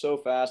run was so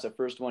fast. That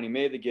first one, he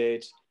made the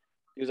gates.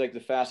 He was like the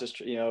fastest,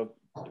 you know,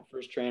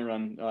 first train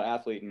run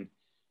athlete. And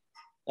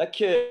that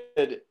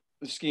kid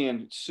was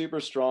skiing super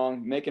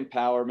strong, making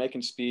power,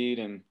 making speed.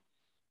 And,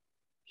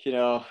 you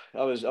know,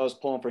 I was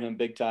pulling for him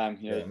big time.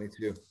 You know, yeah, me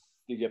too.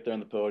 You get up there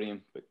on the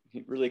podium, but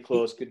really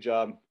close. Good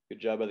job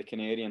by the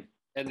Canadian.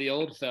 And the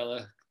old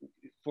fella,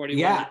 41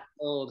 years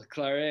old,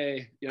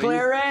 Claret. You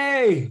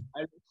know,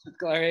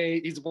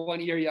 Claret, he's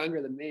 1 year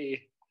younger than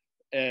me,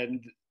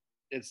 and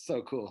it's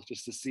so cool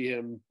just to see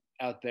him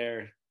out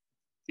there.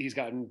 He's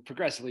gotten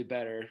progressively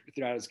better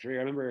throughout his career.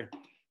 I remember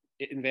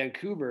in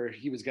Vancouver,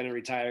 he was going to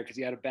retire because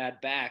he had a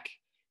bad back.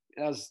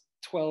 That was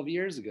 12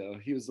 years ago.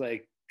 He was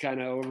like kind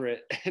of over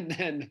it, and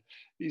then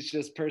he's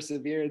just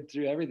persevered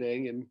through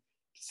everything, and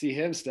to see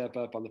him step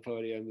up on the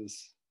podium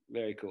is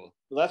very cool.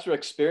 Well, that's where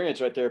experience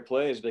right there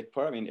plays a big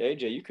part. I mean,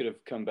 AJ, you could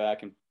have come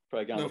back and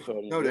probably gone on the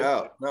podium. No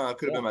doubt. No, it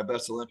could have been my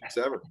best Olympics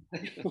ever.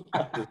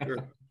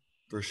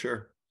 For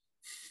sure.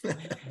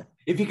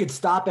 If you could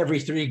stop every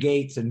 3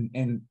 gates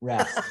and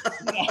rest.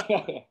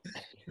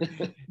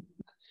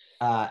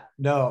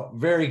 No,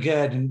 very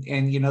good.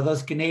 And, you know,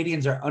 those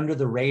Canadians are under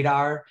the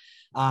radar.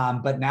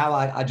 But now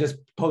I just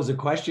pose a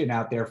question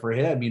out there for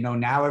him. You know,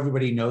 now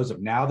everybody knows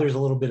him. Now there's a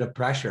little bit of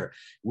pressure.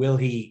 Will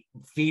he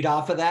feed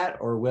off of that,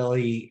 or will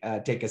he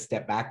take a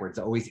step backwards?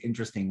 It's always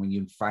interesting when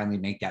you finally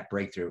make that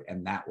breakthrough.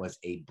 And that was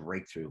a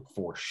breakthrough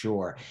for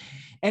sure.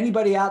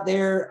 Anybody out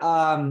there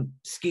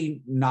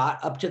skiing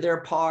not up to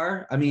their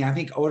par? I mean, I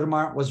think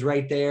Odermatt was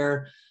right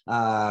there.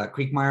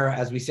 Kriekmeyer,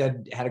 as we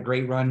said, had a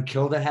great run.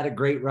 Kilda had a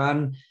great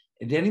run.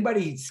 Did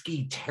anybody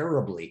ski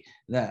terribly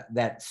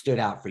that stood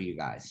out for you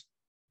guys?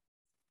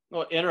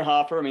 Well,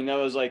 Innerhofer, I mean, that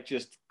was like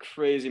just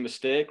crazy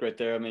mistake right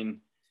there. I mean,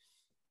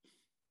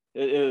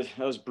 that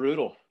was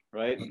brutal,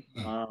 right?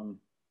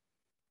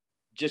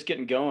 Just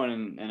getting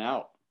going and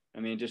out. I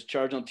mean, just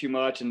charging on too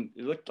much, and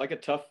it looked like a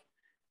tough.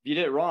 If you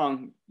did it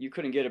wrong, you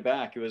couldn't get it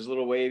back. It was a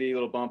little wavy, a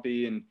little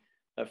bumpy, and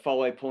that fall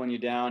away pulling you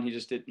down. He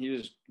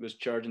was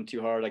charging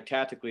too hard. Like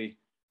tactically,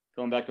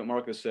 going back to what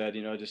Marco said,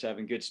 you know, just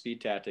having good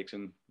speed tactics,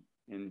 and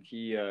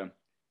he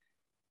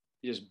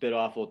just bit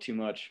off a little too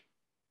much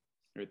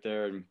right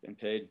there and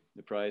paid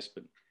the price.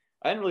 But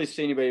I didn't really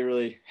see anybody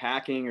really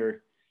hacking,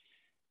 or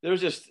there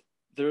was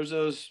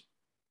those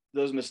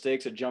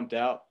mistakes that jumped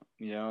out,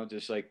 you know,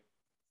 just like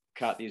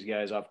caught these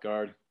guys off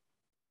guard.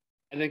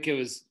 I think it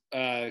was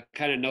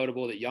kind of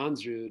notable that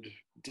Jansrud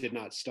did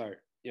not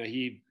start. You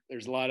know,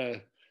 there's a lot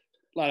of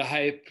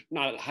hype,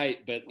 not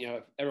hype, but you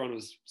know, everyone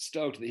was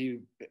stoked that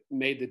he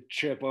made the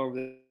trip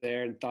over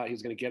there and thought he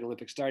was going to get an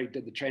Olympic start. He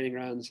did the training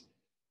runs.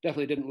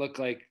 Definitely didn't look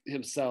like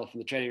himself in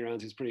the training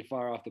runs. He was pretty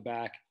far off the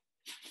back,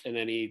 and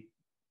then he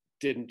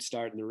didn't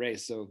start in the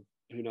race. So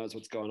who knows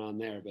what's going on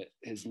there? But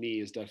his knee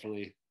is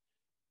definitely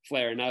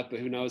flaring up. But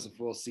who knows if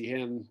we'll see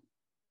him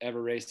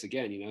ever race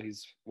again? You know,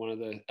 he's one of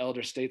the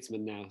elder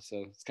statesmen now,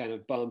 so it's kind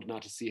of bummed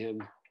not to see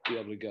him be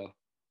able to go.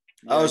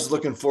 I was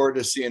looking forward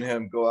to seeing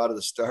him go out of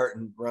the start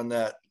and run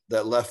that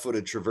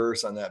left-footed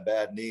traverse on that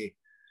bad knee.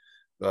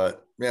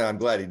 But yeah, I'm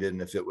glad he didn't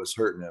if it was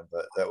hurting him,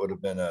 but that would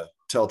have been a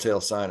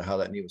telltale sign of how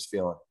that knee was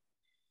feeling.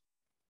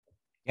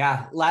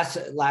 Yeah.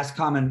 Last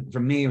comment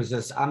from me was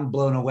this: I'm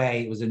blown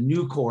away. It was a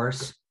new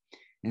course.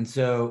 And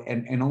so,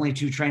 and only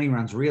 2 training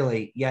runs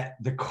really, yet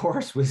the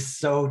course was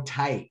so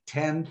tight,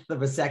 10th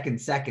of a second,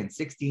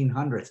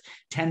 1600ths,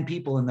 10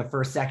 people in the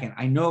first second.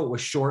 I know it was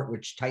short,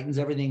 which tightens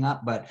everything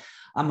up, but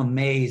I'm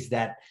amazed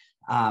that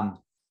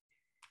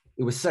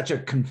it was such a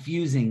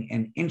confusing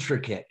and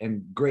intricate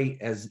and great,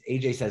 as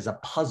AJ says, a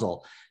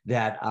puzzle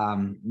that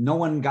no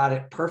one got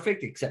it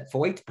perfect except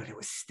Feuz, but it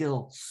was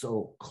still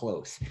so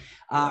close.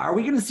 Are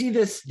we going to see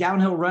this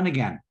downhill run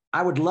again?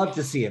 I would love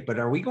to see it, but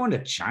are we going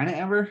to China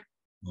ever?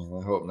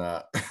 Well, I hope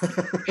not.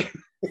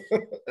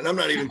 And I'm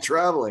not even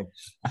traveling.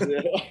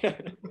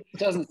 It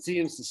doesn't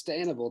seem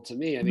sustainable to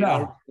me. I mean, I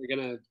don't know if they're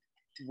gonna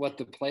what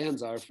the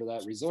plans are for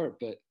that resort,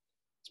 but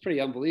it's pretty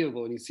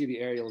unbelievable when you see the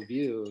aerial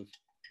view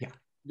of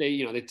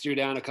they threw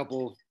down a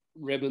couple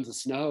ribbons of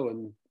snow,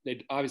 and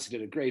they obviously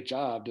did a great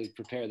job to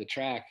prepare the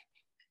track,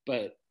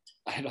 but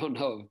I don't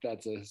know if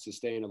that's a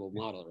sustainable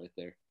model right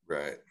there.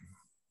 Right.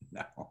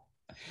 No.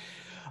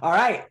 All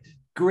right.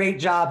 Great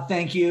job.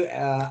 Thank you.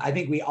 I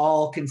think we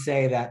all can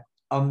say that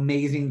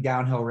amazing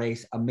downhill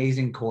race,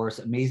 amazing course,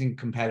 amazing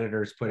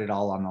competitors put it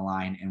all on the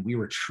line, and we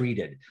were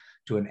treated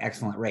to an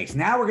excellent race.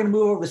 Now we're going to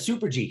move over to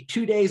Super G,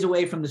 2 days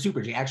away from the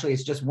Super G. Actually,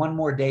 it's just one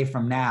more day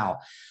from now.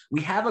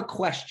 We have a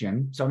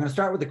question. So I'm going to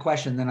start with the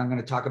question, then I'm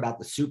going to talk about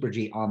the Super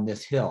G on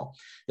this hill.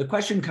 The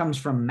question comes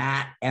from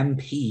Matt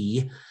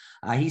MP.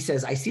 He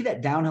says, I see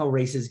that downhill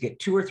races get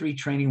 2 or 3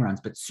 training runs,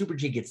 but Super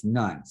G gets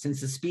none. Since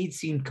the speeds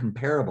seem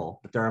comparable,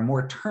 but there are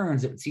more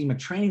turns, it would seem a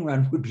training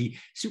run would be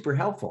super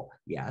helpful.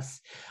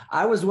 Yes.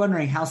 I was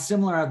wondering how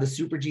similar are the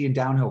Super G and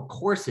downhill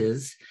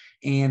courses,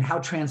 and how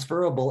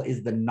transferable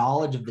is the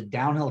knowledge of the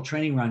downhill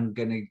training run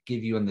going to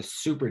give you in the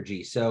Super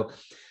G? So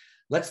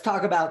let's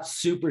talk about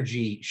Super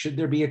G. Should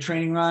there be a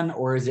training run,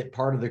 or is it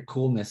part of the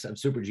coolness of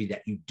Super G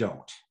that you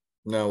don't?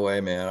 No way,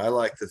 man. I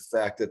like the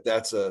fact that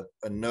that's a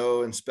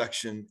no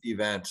inspection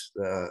event.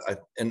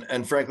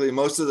 And frankly,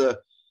 most of the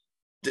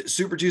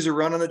Super Gs are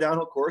run on the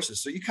downhill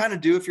courses. So you kind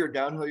of do, if you're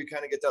downhill, you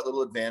kind of get that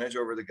little advantage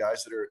over the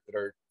guys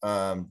that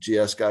are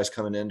GS guys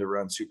coming in to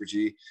run Super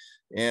G.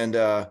 And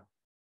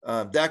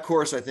that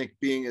course, I think,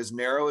 being as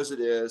narrow as it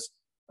is,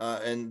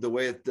 and the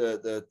way that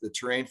the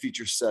terrain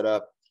features set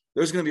up,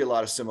 there's going to be a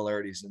lot of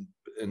similarities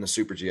in the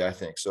Super G, I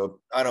think. So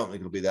I don't think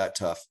it'll be that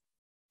tough.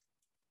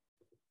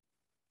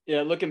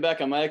 Yeah, looking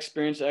back on my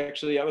experience,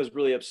 actually, I was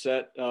really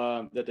upset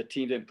that the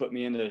team didn't put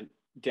me in the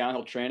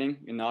downhill training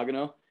in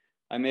Nagano.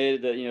 I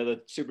made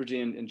the Super G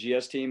and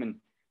GS team, and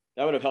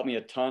that would have helped me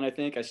a ton. I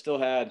think I still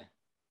had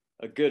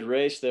a good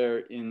race there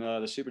in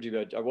the Super G,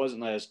 but I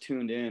wasn't as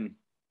tuned in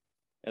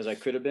as I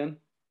could have been.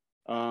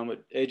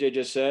 What AJ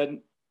just said,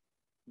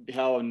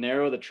 how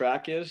narrow the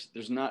track is.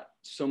 There's not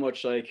so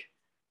much like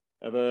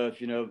of a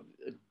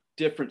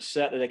different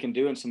set that they can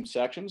do in some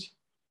sections.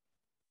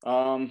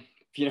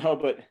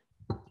 But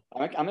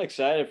I'm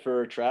excited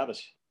for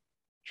Travis.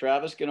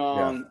 Travis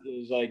Ganon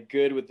is like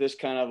good with this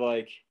kind of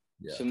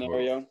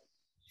scenario. Totally.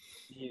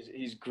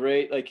 He's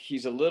great. Like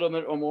he's a little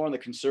bit or more on the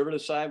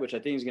conservative side, which I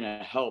think is going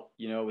to help,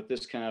 with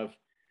this kind of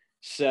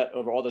set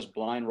over all those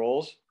blind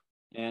rolls.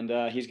 And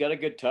he's got a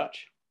good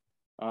touch.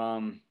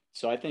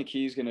 So I think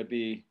he's going to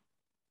be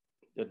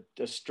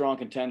a strong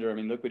contender. I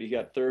mean, look what he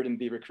got, 3rd in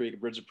Beaver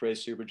Creek, Bridge of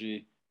Praise Super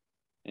G.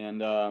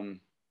 And I'm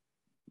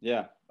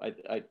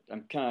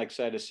kind of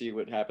excited to see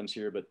what happens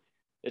here, but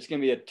it's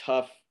going to be a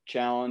tough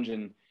challenge.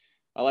 And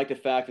I like the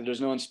fact that there's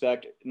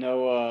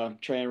no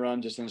train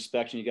run, just an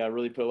inspection. You got to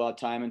really put a lot of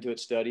time into it,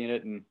 studying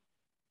it. And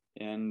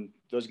And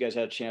those guys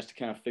had a chance to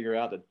kind of figure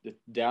out that the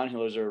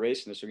downhillers that are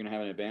racing this are going to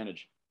have an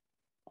advantage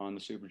on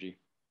the Super G.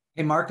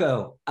 Hey,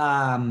 Marco,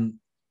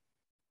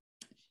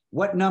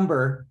 what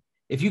number,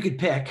 if you could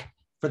pick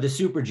for the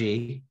Super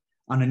G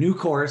on a new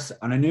course,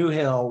 on a new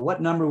hill,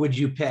 what number would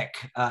you pick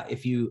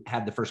if you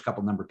had the first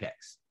couple number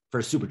picks for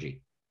a Super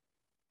G?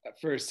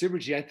 For a Super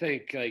G, I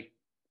think like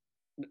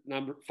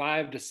number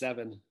 5 to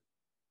 7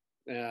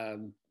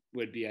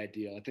 would be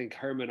ideal. I think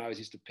Herman always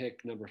used to pick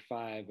number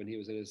 5 when he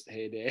was in his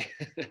heyday.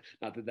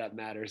 Not that that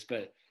matters,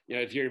 but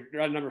if you're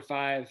on number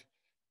 5,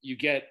 you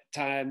get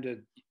time to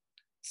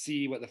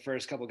see what the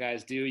first couple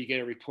guys do. You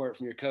get a report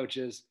from your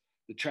coaches.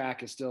 The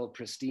track is still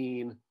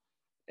pristine,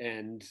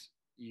 and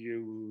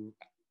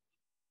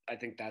I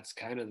think that's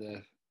kind of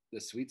the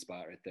sweet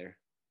spot right there.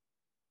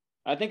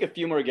 I think a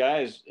few more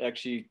guys,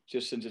 actually,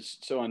 just since it's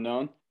so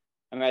unknown.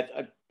 I mean,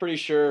 I'm pretty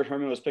sure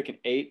Herman was picking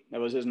 8. That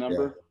was his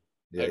number.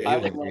 Yeah, I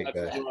would have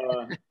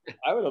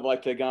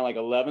liked to have gone like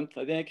 11th,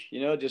 I think,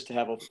 just to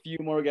have a few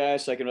more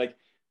guys so I can like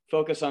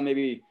focus on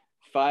maybe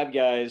 5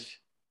 guys,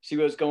 see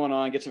what's going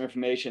on, get some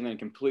information, and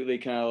completely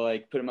kind of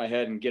like put it in my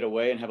head and get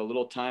away and have a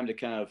little time to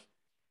kind of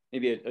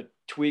maybe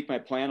tweak my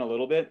plan a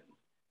little bit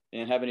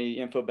and have any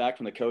info back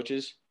from the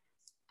coaches.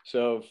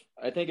 So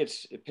I think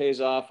it pays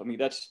off. I mean,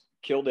 that's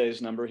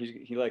Kilday's number.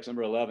 He likes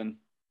number 11.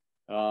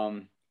 I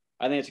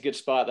think it's a good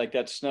spot. Like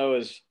that snow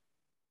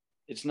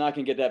it's not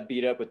going to get that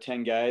beat up with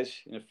 10 guys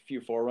and a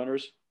few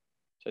forerunners.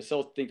 So I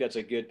still think that's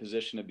a good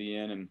position to be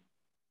in.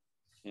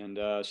 And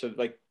so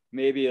like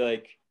maybe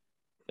like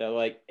that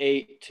like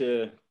 8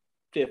 to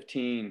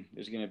 15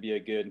 is going to be a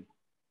good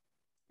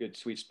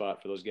sweet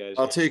spot for those guys.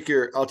 I'll take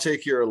your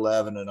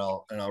 11 and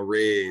I'll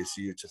raise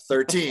you to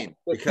 13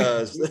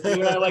 because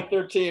I like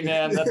 13,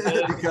 man.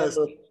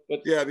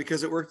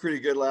 because it worked pretty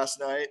good last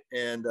night,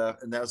 and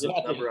that was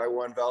the number I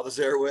won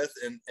Valdezere with,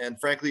 and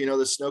frankly,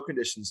 the snow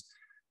conditions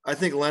I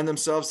think lend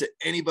themselves to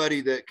anybody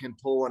that can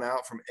pull one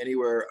out from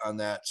anywhere on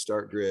that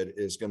start grid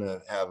is going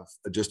to have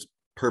just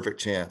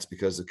perfect chance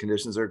because the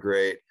conditions are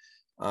great.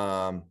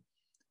 And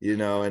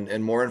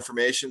more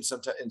information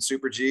sometimes in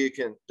Super G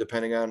can,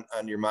 depending on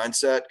your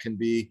mindset, can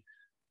be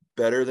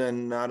better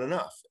than not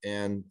enough.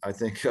 And I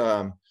think,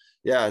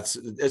 it's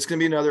going to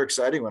be another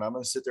exciting one. I'm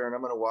going to sit there and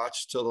I'm going to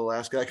watch till the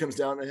last guy comes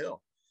down the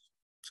hill.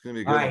 It's going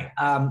to be good. All right.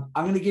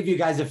 I'm going to give you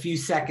guys a few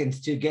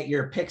seconds to get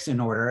your picks in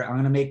order. I'm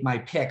going to make my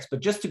picks, but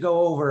just to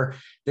go over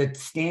the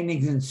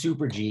standings in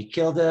Super G,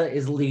 Kilde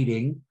is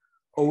leading,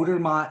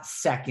 Odermatt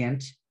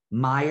second,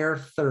 Meyer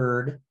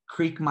third,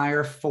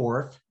 Kriegmeyer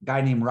fourth,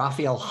 guy named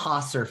Raphael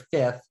Hasser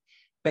fifth,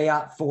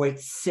 Beat Voigt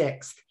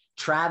sixth,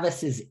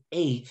 Travis is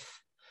eighth,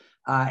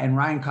 and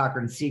Ryan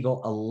Cochran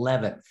Siegel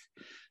 11th.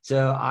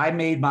 So I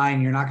made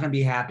mine. You're not going to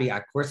be happy.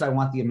 Of course, I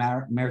want the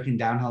American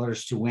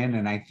downhillers to win,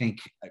 and I think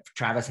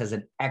Travis has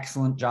an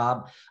excellent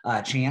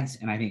chance,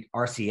 and I think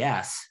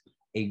RCS,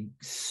 a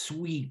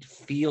sweet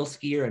field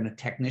skier and a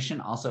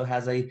technician, also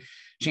has a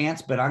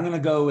chance. But I'm going to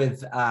go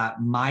with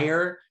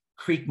Meyer,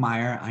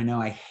 Kriegmeyer. I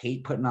know I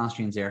hate putting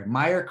Austrians there.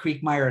 Meyer,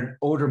 Kriegmeyer, and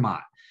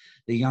Odermatt,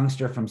 the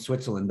youngster from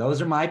Switzerland.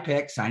 Those are my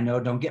picks. I know,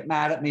 don't get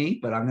mad at me,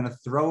 but I'm going to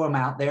throw them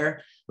out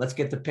there. Let's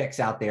get the picks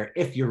out there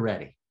if you're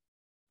ready.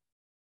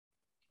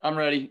 I'm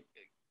ready.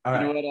 All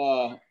right. You know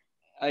what?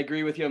 I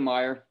agree with you,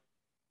 Meyer.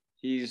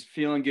 He's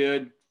feeling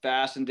good,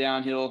 fast and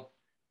downhill.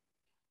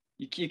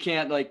 You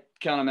can't like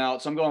count him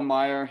out. So I'm going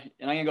Meyer,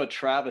 and I'm gonna go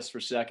Travis for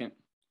second.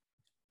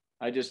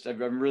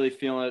 I'm really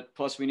feeling it.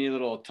 Plus, we need a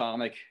little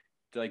atomic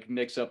to like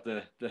mix up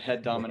the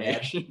head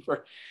domination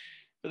for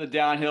the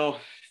downhill,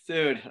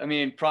 dude. I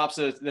mean, props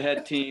to the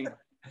head team,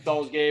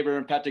 Dolls Gaber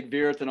and Patrick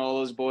Wirth and all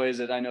those boys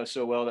that I know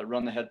so well that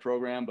run the head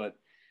program. But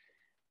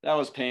that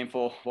was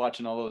painful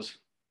watching all those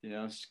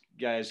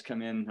guys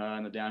come in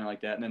the downhill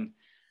like that. And then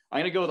I'm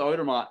gonna go with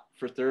Odermatt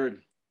for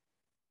third.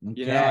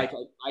 Okay.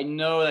 I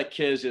know that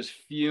kid is just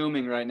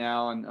fuming right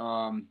now,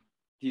 and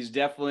he's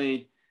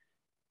definitely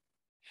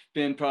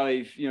been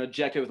probably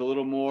ejected with a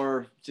little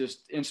more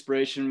just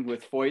inspiration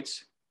with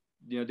Feuz,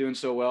 doing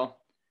so well.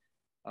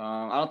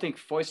 I don't think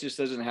Feuz just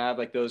doesn't have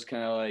like those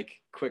kind of like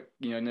quick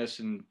ness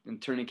and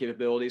turning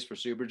capabilities for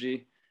Super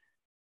G.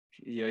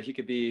 He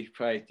could be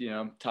probably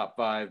top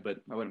 5, but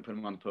I wouldn't put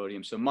him on the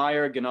podium. So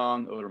Meyer,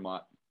 Ganong,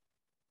 Odermatt,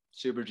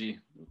 Super G.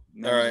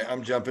 All right,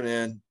 I'm jumping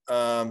in.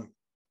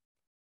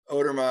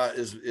 Odermatt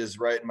is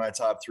right in my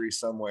top 3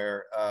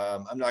 somewhere.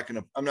 I'm not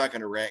gonna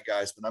rank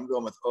guys, but I'm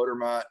going with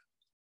Odermatt,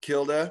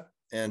 Kilde,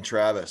 and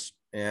Travis.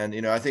 And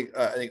I think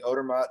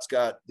Odermatt's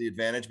got the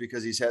advantage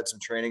because he's had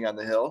some training on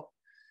the hill.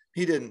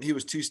 He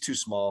was too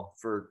small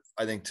for,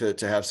 I think, to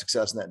have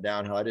success in that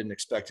downhill. I didn't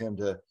expect him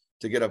to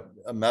get a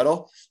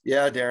medal.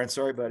 Yeah, Darren,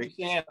 sorry, buddy.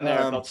 And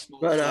then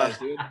we're gonna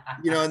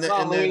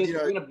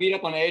beat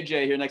up on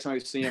AJ here next time we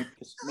see him,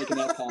 just making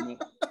that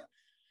comment.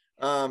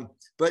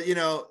 But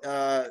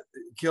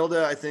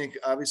Kilda, I think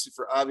obviously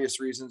for obvious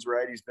reasons,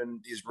 right? He's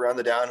run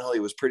the downhill. He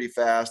was pretty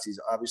fast. He's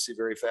obviously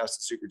very fast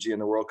at Super G in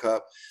the World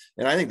Cup.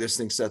 And I think this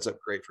thing sets up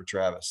great for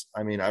Travis.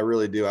 I mean, I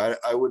really do.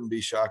 I wouldn't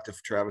be shocked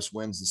if Travis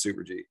wins the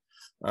Super G.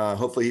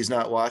 Hopefully he's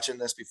not watching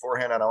this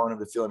beforehand. I don't want him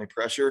to feel any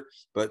pressure,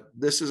 but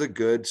this is a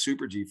good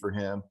Super G for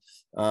him.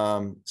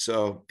 And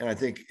I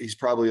think he's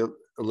probably a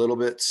little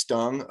bit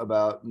stung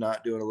about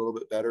not doing a little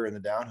bit better in the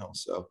downhill.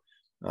 So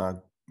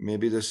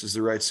maybe this is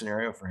the right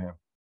scenario for him.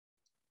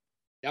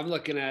 I'm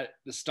looking at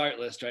the start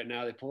list right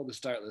now. They pulled the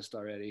start list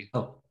already.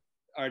 Oh.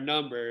 Our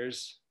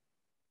numbers,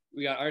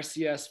 we got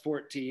RCS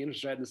 14, which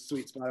is right in the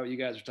sweet spot of what you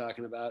guys are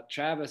talking about.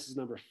 Travis is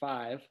number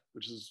 5,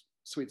 which is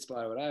sweet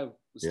spot of what I was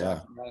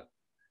talking about.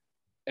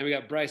 And we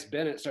got Bryce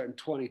Bennett starting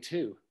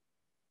 22,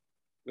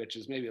 which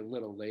is maybe a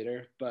little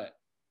later, but.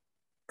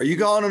 Are you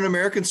going an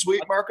American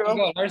sweep, Marco? I'm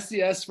going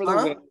RCS for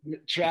the win,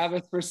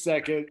 Travis for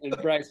second, and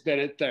Bryce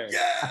Bennett third.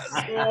 Yes.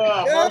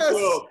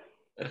 Yes.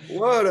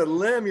 What a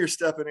limb you're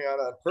stepping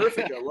on.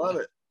 Perfect. I love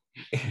it.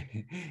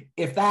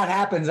 If that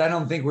happens, I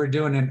don't think we're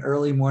doing an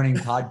early morning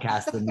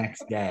podcast the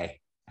next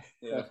day.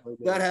 Yeah. If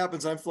that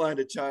happens, I'm flying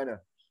to China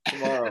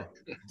tomorrow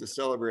to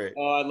celebrate.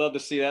 Oh, I'd love to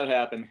see that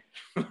happen.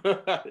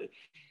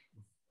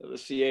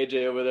 Let's see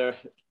AJ over there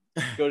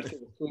go to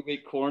the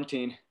 3-week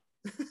quarantine.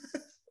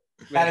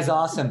 That is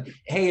awesome.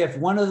 Hey, if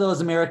one of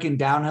those American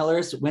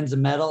downhillers wins a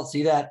medal,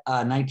 see that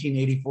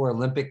 1984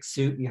 Olympic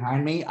suit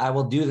behind me? I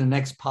will do the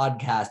next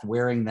podcast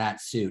wearing that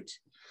suit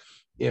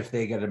if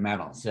they get a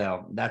medal.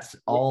 So that's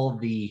all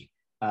the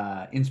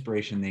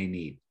inspiration they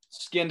need.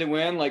 Skin to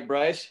win, like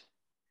Bryce?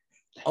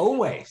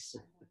 Always.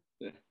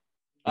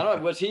 I don't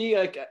know. Was he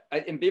like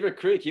in Beaver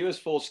Creek? He was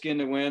full skin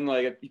to win.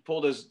 Like he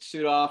pulled his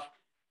suit off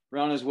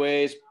around his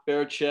waist,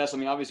 bare chest. I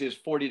mean, obviously it's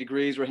 40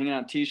 degrees. We're hanging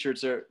on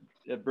t-shirts there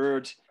at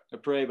Birds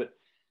of Prey, but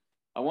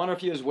I wonder if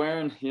he was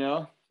wearing,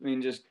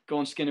 just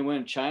going skin to win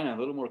in China, a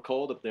little more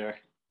cold up there.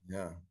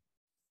 Yeah.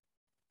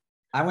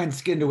 I went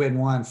skin to win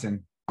once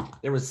and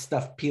there was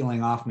stuff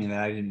peeling off me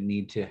that I didn't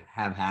need to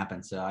have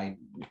happen. So I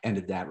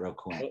ended that real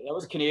quick. That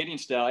was Canadian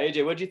style.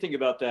 AJ, what did you think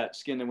about that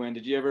skin to win?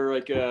 Did you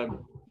ever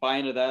buy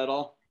into that at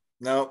all?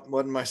 No,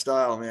 wasn't my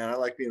style, man. I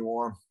like being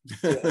warm.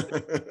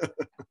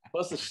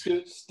 Plus the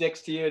suit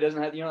sticks to you. It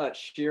doesn't have, that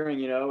shearing,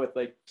 with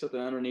like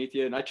something underneath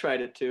you. And I tried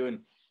it too.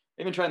 And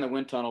even trying the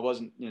wind tunnel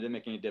didn't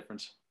make any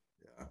difference.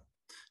 Yeah.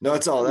 No,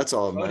 that's all.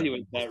 He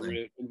went that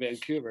route in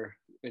Vancouver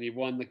and he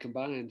won the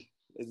combined.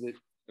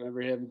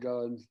 Remember him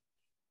going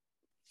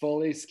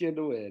fully skin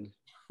to win?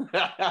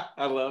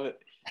 I love it.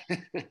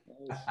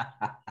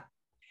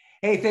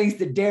 Hey, thanks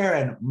to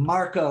Daron,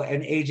 Marco,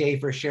 and AJ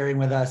for sharing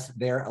with us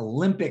their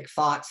Olympic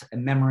thoughts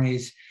and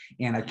memories.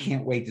 And I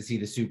can't wait to see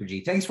the Super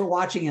G. Thanks for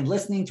watching and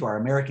listening to our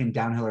American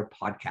Downhiller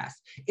podcast.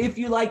 If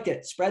you liked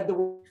it, spread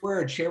the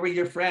word, share with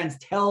your friends,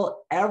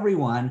 tell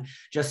everyone.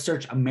 Just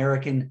search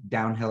American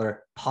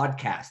Downhiller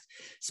podcast.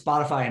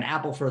 Spotify and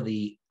Apple for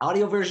the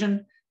audio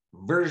version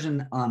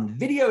on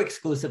video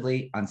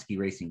exclusively on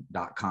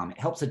skiracing.com. It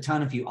helps a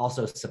ton if you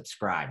also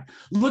subscribe.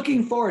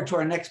 Looking forward to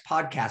our next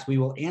podcast. We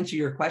will answer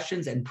your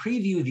questions and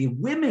preview the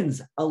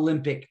women's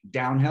Olympic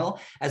downhill,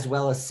 as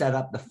well as set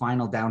up the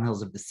final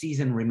downhills of the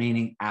season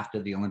remaining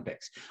after the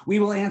Olympics. We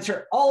will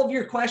answer all of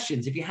your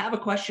questions. If you have a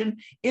question,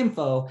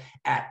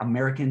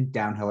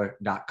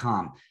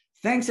 info@americandownhiller.com.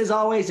 Thanks as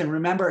always. And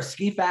remember,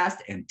 ski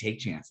fast and take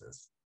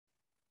chances.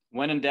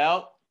 When in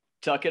doubt,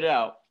 tuck it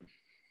out.